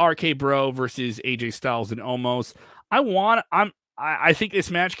match: RK Bro versus AJ Styles and Omos. I think this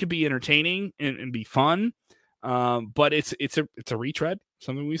match could be entertaining and be fun. But it's a retread.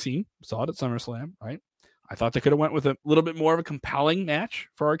 Something we've saw it at SummerSlam, right? I thought they could have went with a little bit more of a compelling match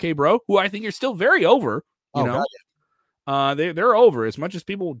for RK Bro, who I think are still very over. You know, God, yeah. They're over. As much as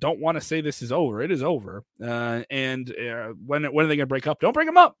people don't want to say this is over, it is over. When are they going to break up? Don't break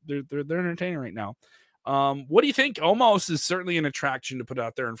them up. They're entertaining right now. What do you think? Omos is certainly an attraction to put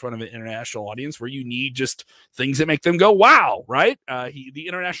out there in front of an international audience where you need just things that make them go, wow, right? The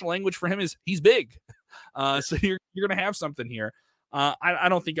international language for him is he's big. So you're going to have something here. I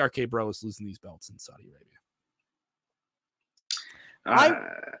don't think RK Bro is losing these belts in Saudi Arabia. What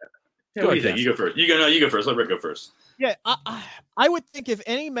do you think? You go first. You go first. Let Rick go first. Yeah, I would think if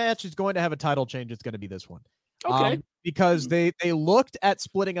any match is going to have a title change, it's going to be this one. Okay. Because they looked at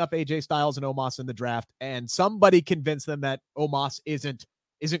splitting up AJ Styles and Omos in the draft, and somebody convinced them that Omos isn't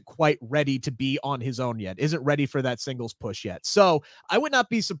quite ready to be on his own yet, isn't ready for that singles push yet. So I would not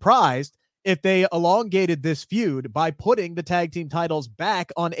be surprised if they elongated this feud by putting the tag team titles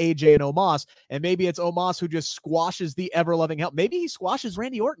back on AJ and Omos, and maybe it's Omos who just squashes the ever-loving hell. Maybe he squashes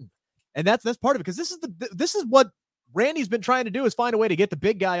Randy Orton, and that's part of it, because this is what Randy's been trying to do, is find a way to get the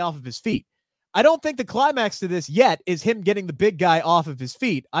big guy off of his feet. I don't think the climax to this yet is him getting the big guy off of his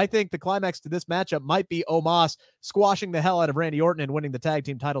feet. I think the climax to this matchup might be Omos squashing the hell out of Randy Orton and winning the tag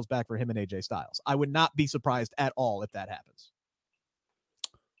team titles back for him and AJ Styles. I would not be surprised at all if that happens.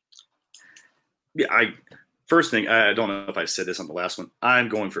 Yeah, first thing, I don't know if I said this on the last one. I'm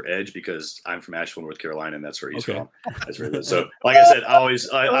going for Edge because I'm from Asheville, North Carolina, and that's where he's from. That's where he lives. So, like I said, I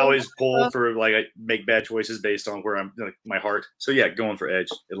always pull for, like, I make bad choices based on where I'm, like, my heart. So yeah, going for Edge,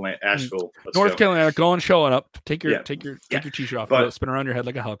 Atlanta, Asheville, North Carolina, showing up. Take your t-shirt off, spin around your head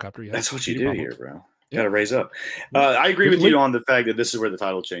like a helicopter. Yeah, that's what you do here, bro. You got to raise up. I agree with you on the fact that this is where the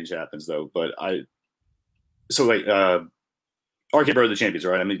title change happens, though. But RK Bro, the champions,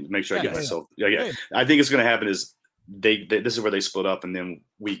 right? I mean, make sure I get myself. Yeah. I think it's going to happen is this is where they split up, and then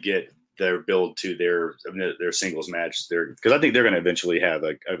we get their build to their singles match. Because I think they're going to eventually have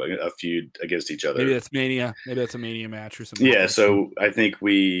a feud against each other. Maybe that's Mania. Maybe that's a Mania match or something. Yeah. So I think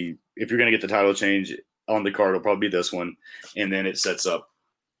if you're going to get the title change on the card, it'll probably be this one, and then it sets up.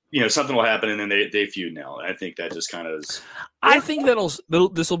 Something will happen, and then they feud now. I think that just kind of is. I think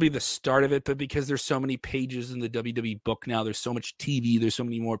this will be the start of it, but because there's so many pages in the WWE book now, there's so much TV, there's so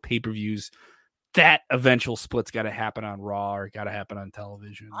many more pay-per-views, that eventual split's got to happen on Raw or got to happen on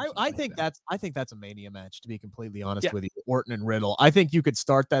television. I think that's a Mania match, to be completely honest with you. Orton and Riddle. I think you could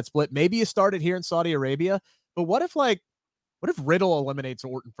start that split. Maybe you start it here in Saudi Arabia, but what if Riddle eliminates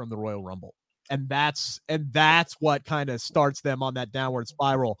Orton from the Royal Rumble? And that's what kind of starts them on that downward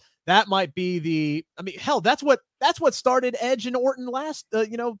spiral. That might be that's what started Edge and Orton last, in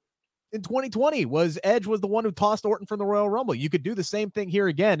 2020 was Edge was the one who tossed Orton from the Royal Rumble. You could do the same thing here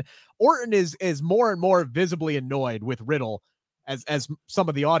again. Orton is more and more visibly annoyed with Riddle as some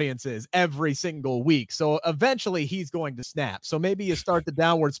of the audience is every single week. So eventually he's going to snap. So maybe you start the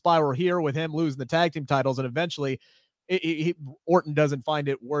downward spiral here with him losing the tag team titles, and eventually Orton doesn't find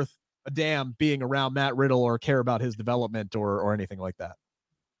it worth a damn being around Matt Riddle or care about his development or anything like that.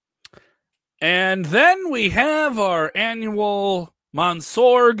 And then we have our annual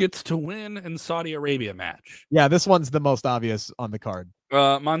Mansoor gets to win in Saudi Arabia match. Yeah, this one's the most obvious on the card.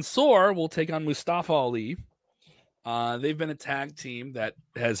 Mansoor will take on Mustafa Ali. They've been a tag team that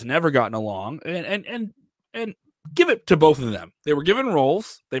has never gotten along, and give it to both of them. They were given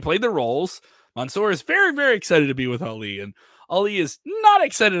roles. They played their roles. Mansoor is very, very excited to be with Ali, and Ali is not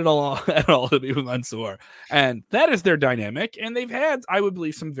excited at all to be with Mansoor. And that is their dynamic. And they've had, I would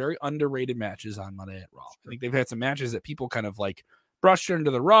believe, some very underrated matches on Monday at Raw. I think they've had some matches that people kind of like brushed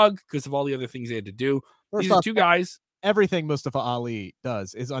under the rug because of all the other things they had to do. These are two guys. Everything Mustafa Ali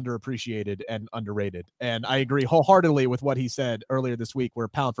does is underappreciated and underrated. And I agree wholeheartedly with what he said earlier this week, where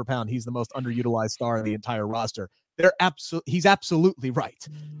pound for pound, he's the most underutilized star in the entire roster. He's absolutely right.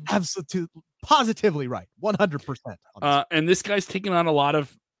 Positively right. 100%. And this guy's taken on a lot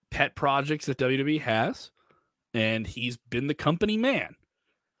of pet projects that WWE has, and he's been the company man.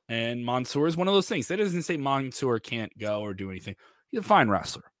 And Mansoor is one of those things. That doesn't say Mansoor can't go or do anything. He's a fine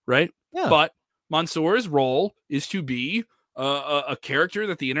wrestler, right? Yeah. But Mansoor's role is to be a character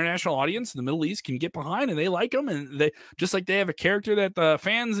that the international audience in the Middle East can get behind, and they like him, and they just like they have a character that the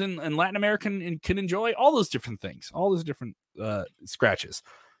fans in Latin America can enjoy. All those different things, all those different scratches.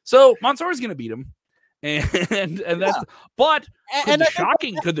 So Mansoor is going to beat him, and that's. But could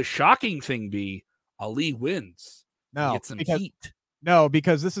the shocking thing be Ali wins? No, gets some heat. No,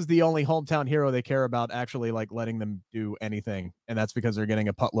 because this is the only hometown hero they care about actually like letting them do anything, and that's because they're getting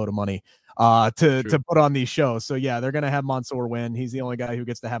a buttload of money to put on these shows. So yeah, they're gonna have Mansoor win. He's the only guy who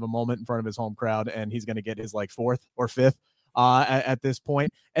gets to have a moment in front of his home crowd, and he's gonna get his like 4th or 5th at this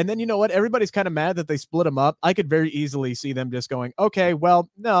point. And then you know what? Everybody's kind of mad that they split them up. I could very easily see them just going, okay, well,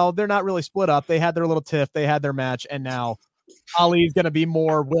 no, they're not really split up. They had their little tiff, they had their match, and now Ali's gonna be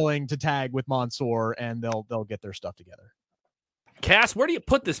more willing to tag with Mansoor, and they'll get their stuff together. Cass, where do you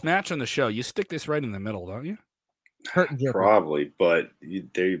put this match on the show? You stick this right in the middle, don't you? Probably, but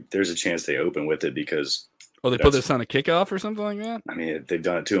there's a chance they open with it because... Oh, they put this on a kickoff or something like that? I mean, they've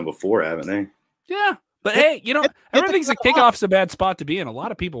done it to him before, haven't they? Yeah, but hey, everyone thinks a kickoff's a bad spot to be in. A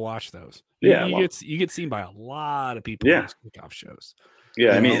lot of people watch those. Yeah, you get seen by a lot of people in those kickoff shows.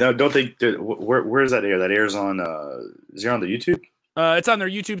 Yeah, I mean, don't they? Where is that air? That airs on. Is it on the YouTube? It's on their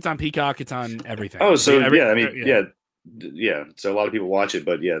YouTube. It's on Peacock. It's on everything. Oh, so yeah. So a lot of people watch it,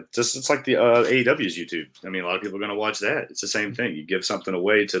 but yeah, it's like the AEW's YouTube. I mean, a lot of people are going to watch that. It's the same thing. You give something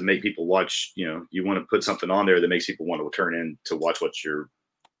away to make people watch. You want to put something on there that makes people want to turn in to watch what you're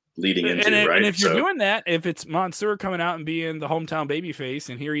leading into, right? And if you're doing that, if it's Mansoor coming out and being the hometown babyface,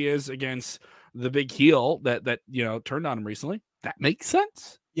 and here he is against the big heel that turned on him recently, that makes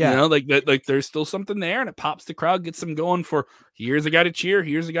sense. Yeah, like there's still something there, and it pops the crowd, gets them going for here's a guy to cheer,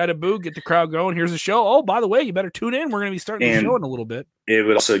 here's a guy to boo, get the crowd going, here's a show. Oh, by the way, you better tune in. We're going to be starting the show in a little bit. It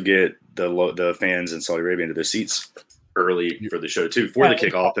would also get the fans in Saudi Arabia into their seats early for the show too, for the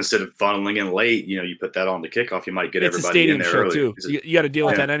kickoff, instead of funneling in late. You put that on the kickoff, you might get everybody in there early. Too. You got to deal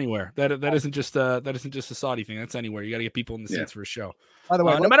with that anywhere. That isn't just a Saudi thing. That's anywhere. You got to get people in the seats for a show. By the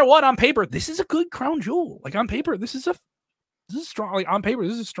way, no matter what, on paper, this is a good crown jewel. Like on paper, this is strong. Like on paper,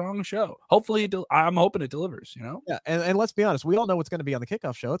 this is a strong show. Hopefully, I'm hoping it delivers. Yeah, and let's be honest, we all know what's going to be on the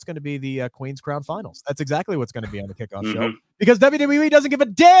kickoff show. It's going to be the Queen's Crown Finals. That's exactly what's going to be on the kickoff show, because WWE doesn't give a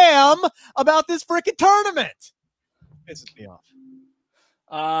damn about this freaking tournament. Pisses me off.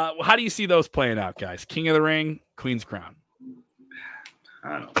 How do you see those playing out, guys? King of the Ring, Queen's Crown.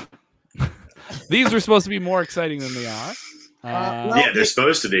 I don't know. These are supposed to be more exciting than they are. They're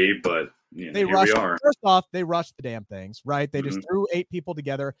supposed to be, but they rushed. First off, they rushed the damn things, right? They just threw 8 people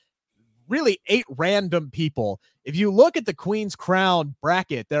together. Really, 8 random people. If you look at the Queen's Crown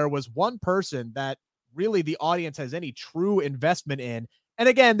bracket, there was one person that really the audience has any true investment in. And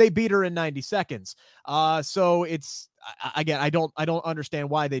again, they beat her in 90 seconds. So it's, again, I don't understand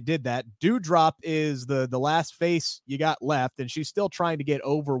why they did that. Dewdrop is the last face you got left, and she's still trying to get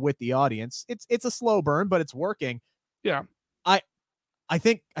over with the audience. It's a slow burn, but it's working. Yeah. I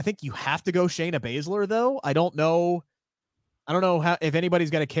think you have to go Shayna Baszler, though. I don't know how, if anybody's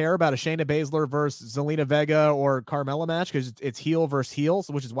going to care about a Shayna Baszler versus Zelina Vega or Carmella match, because it's heel versus heel,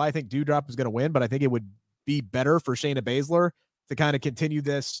 which is why I think Dewdrop is going to win. But I think it would be better for Shayna Baszler to kind of continue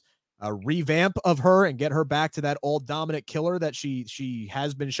this revamp of her and get her back to that old dominant killer that she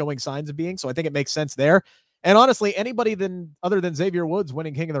has been showing signs of being. So I think it makes sense there. And honestly, anybody other than Xavier Woods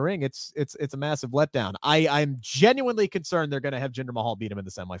winning King of the Ring, it's a massive letdown. I'm genuinely concerned they're going to have Jinder Mahal beat him in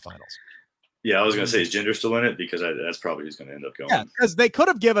the semifinals. Yeah, I was going to say, is Jinder still in it? Because that's probably who's going to end up going. Yeah, because they could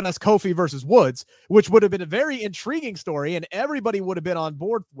have given us Kofi versus Woods, which would have been a very intriguing story and everybody would have been on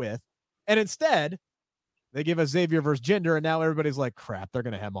board with. And instead, they give us Xavier versus Jinder, and now everybody's like, crap, they're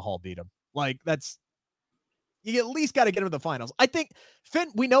going to have Mahal beat him. Like, you at least got to get him to the finals. I think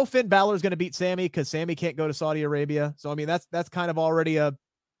we know Finn Balor is going to beat Sammy because Sammy can't go to Saudi Arabia. So, I mean, that's kind of already a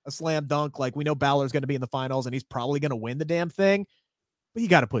slam dunk. Like, we know Balor's going to be in the finals and he's probably going to win the damn thing, but you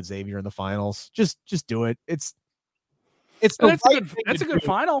got to put Xavier in the finals. Just do it. That's a good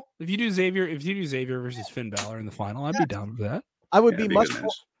final. If you do Xavier versus Finn Balor in the final, I'd be down with that. I would be much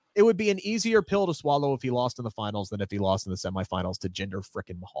more. It would be an easier pill to swallow if he lost in the finals than if he lost in the semifinals to Jinder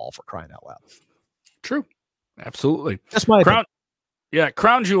frickin' Mahal, for crying out loud. True. Absolutely. That's my Crown. Yeah,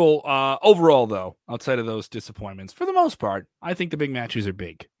 Crown Jewel. Overall, though, outside of those disappointments, for the most part, I think the big matches are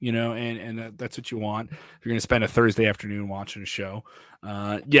big. And that's what you want. If you're going to spend a Thursday afternoon watching a show,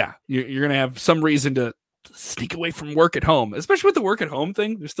 you're going to have some reason to sneak away from work at home, especially with the work at home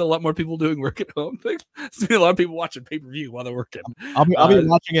thing. There's still a lot more people doing work at home things. There's a lot of people watching pay-per-view while they're working. I'll be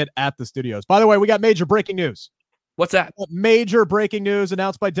watching it at the studios. By the way, we got major breaking news. What's that? Major breaking news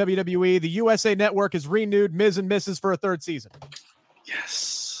announced by WWE. The USA Network has renewed Ms. and Mrs. for a 3rd season.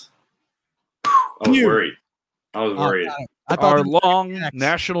 Yes. I was worried. I thought our long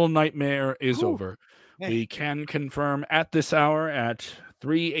national nightmare is over. Man. We can confirm at this hour at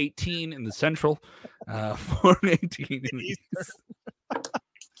 3:18 in the Central, 4:18 in the Eastern.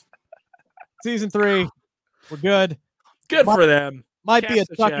 Season 3, we're good. Good for them. Might be a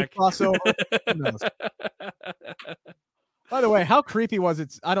Chucky crossover. Who knows? By the way, how creepy was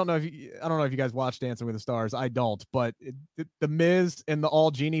it? I don't know if you guys watched Dancing with the Stars. I don't, but the Miz in the all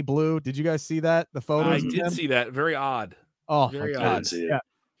genie blue. Did you guys see that? The photos. I did see that. Very odd. Oh, very odd. I didn't see it.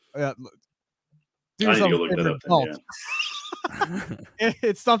 Yeah. I need to go look that up.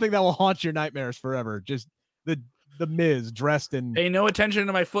 It's something that will haunt your nightmares forever. Just the Miz dressed in. Pay no attention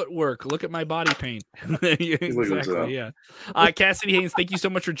to my footwork. Look at my body paint. Exactly. Yeah. Cassidy Haynes, thank you so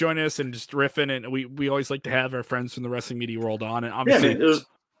much for joining us and just riffing. And we always like to have our friends from the wrestling media world on. And obviously, it was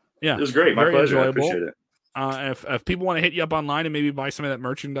great. My pleasure. Enjoyable. I appreciate it. If people want to hit you up online and maybe buy some of that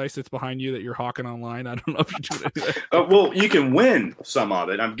merchandise that's behind you that you're hawking online, I don't know if you do that. Well, you can win some of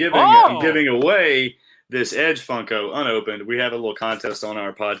it. I'm giving away this Edge Funko unopened. We have a little contest on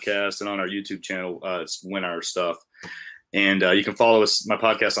our podcast and on our YouTube channel. It's win our stuff. And you can follow my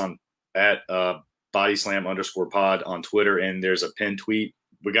podcast on at bodyslam_pod on Twitter. And there's a pinned tweet.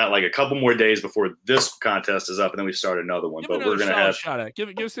 We got like a couple more days before this contest is up, and then we start another one. But we're gonna have shot at. Give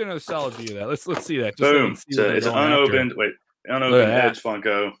us another solid view of that. Let's see that. Just boom. So it's unopened. Wait, unopened Edge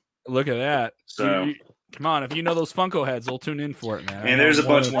Funko. Look at that. So come on, if you know those Funko heads, they'll tune in for it, man. And there's a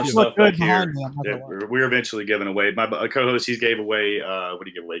bunch more stuff back here that we're eventually giving away. My co-host, he gave away what did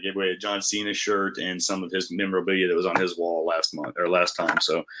he give away? He gave away a John Cena shirt and some of his memorabilia that was on his wall last time.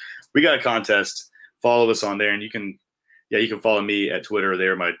 So we got a contest. Follow us on there, and you can follow me at Twitter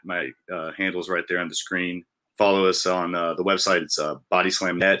there. My handle's right there on the screen. Follow us on the website. It's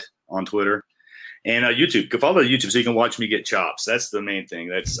BodySlamNet on Twitter. And YouTube. Go follow the YouTube so you can watch me get chops. That's the main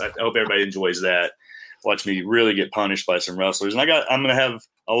thing. I hope everybody enjoys that. Watch me really get punished by some wrestlers. And I'm going to have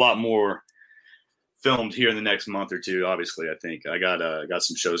a lot more filmed here in the next month or two. Obviously, I think I got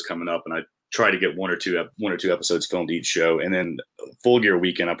some shows coming up, and I try to get one or two episodes filmed each show. And then Full Gear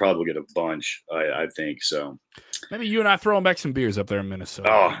weekend, I'll probably get a bunch, I think. So maybe you and I throwing back some beers up there in Minnesota.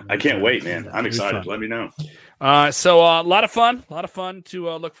 Oh, I can't wait, man. I'm excited. Let me know. So a lot of fun to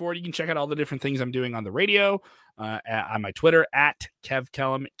look forward. You can check out all the different things I'm doing on the radio, on my Twitter at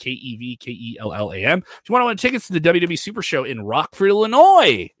KevKellam, KevKellam. If you want tickets to the WWE Super Show in Rockford,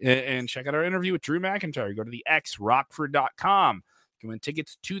 Illinois, and check out our interview with Drew McIntyre, go to the Rockford.com. You can win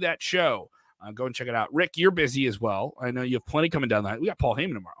tickets to that show. Go and check it out. Rick, you're busy as well. I know you have plenty coming down the line. We got Paul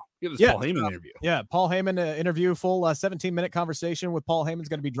Heyman tomorrow. Paul Heyman interview. Yeah, Paul Heyman interview, full 17-minute conversation with Paul Heyman is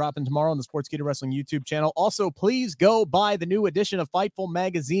going to be dropping tomorrow on the Sportskeeda Wrestling YouTube channel. Also, please go buy the new edition of Fightful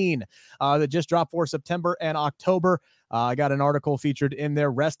magazine that just dropped for September and October. I got an article featured in there.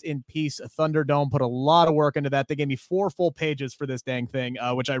 Rest in peace, Thunderdome. Put a lot of work into that. They gave me 4 full pages for this dang thing,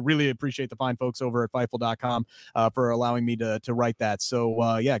 which I really appreciate the fine folks over at Fightful.com for allowing me to write that. So,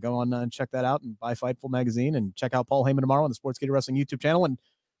 go on and check that out and buy Fightful magazine and check out Paul Heyman tomorrow on the Sportskeeda Wrestling YouTube channel. And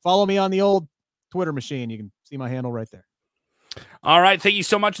follow me on the old Twitter machine. You can see my handle right there. All right. Thank you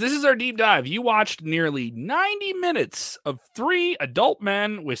so much. This is our deep dive. You watched nearly 90 minutes of 3 adult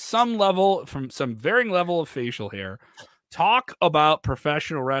men with some varying level of facial hair talk about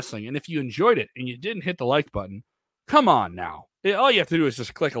professional wrestling. And if you enjoyed it and you didn't hit the like button, come on now. All you have to do is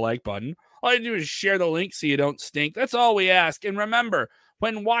just click a like button. All you do is share the link so you don't stink. That's all we ask. And remember,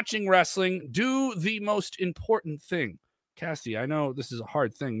 when watching wrestling, do the most important thing. Cassidy, I know this is a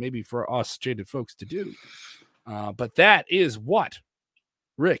hard thing maybe for us jaded folks to do, but that is what?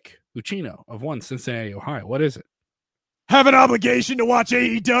 Rick Ucchino of Cincinnati, Ohio. What is it? Have an obligation to watch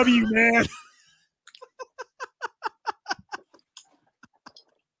AEW, man.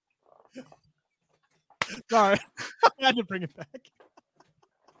 Sorry, I had to bring it back.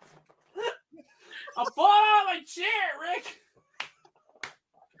 I fall out of my chair, Rick.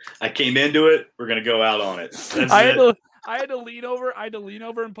 I came into it. We're gonna go out on it. I had to lean over.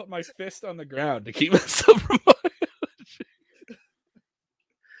 And put my fist on the ground to keep myself from.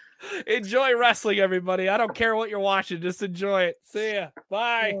 Enjoy wrestling, everybody. I don't care what you're watching. Just enjoy it. See ya.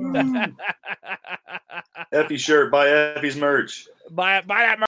 Bye. Effie shirt. Buy Effie's merch. Buy that merch.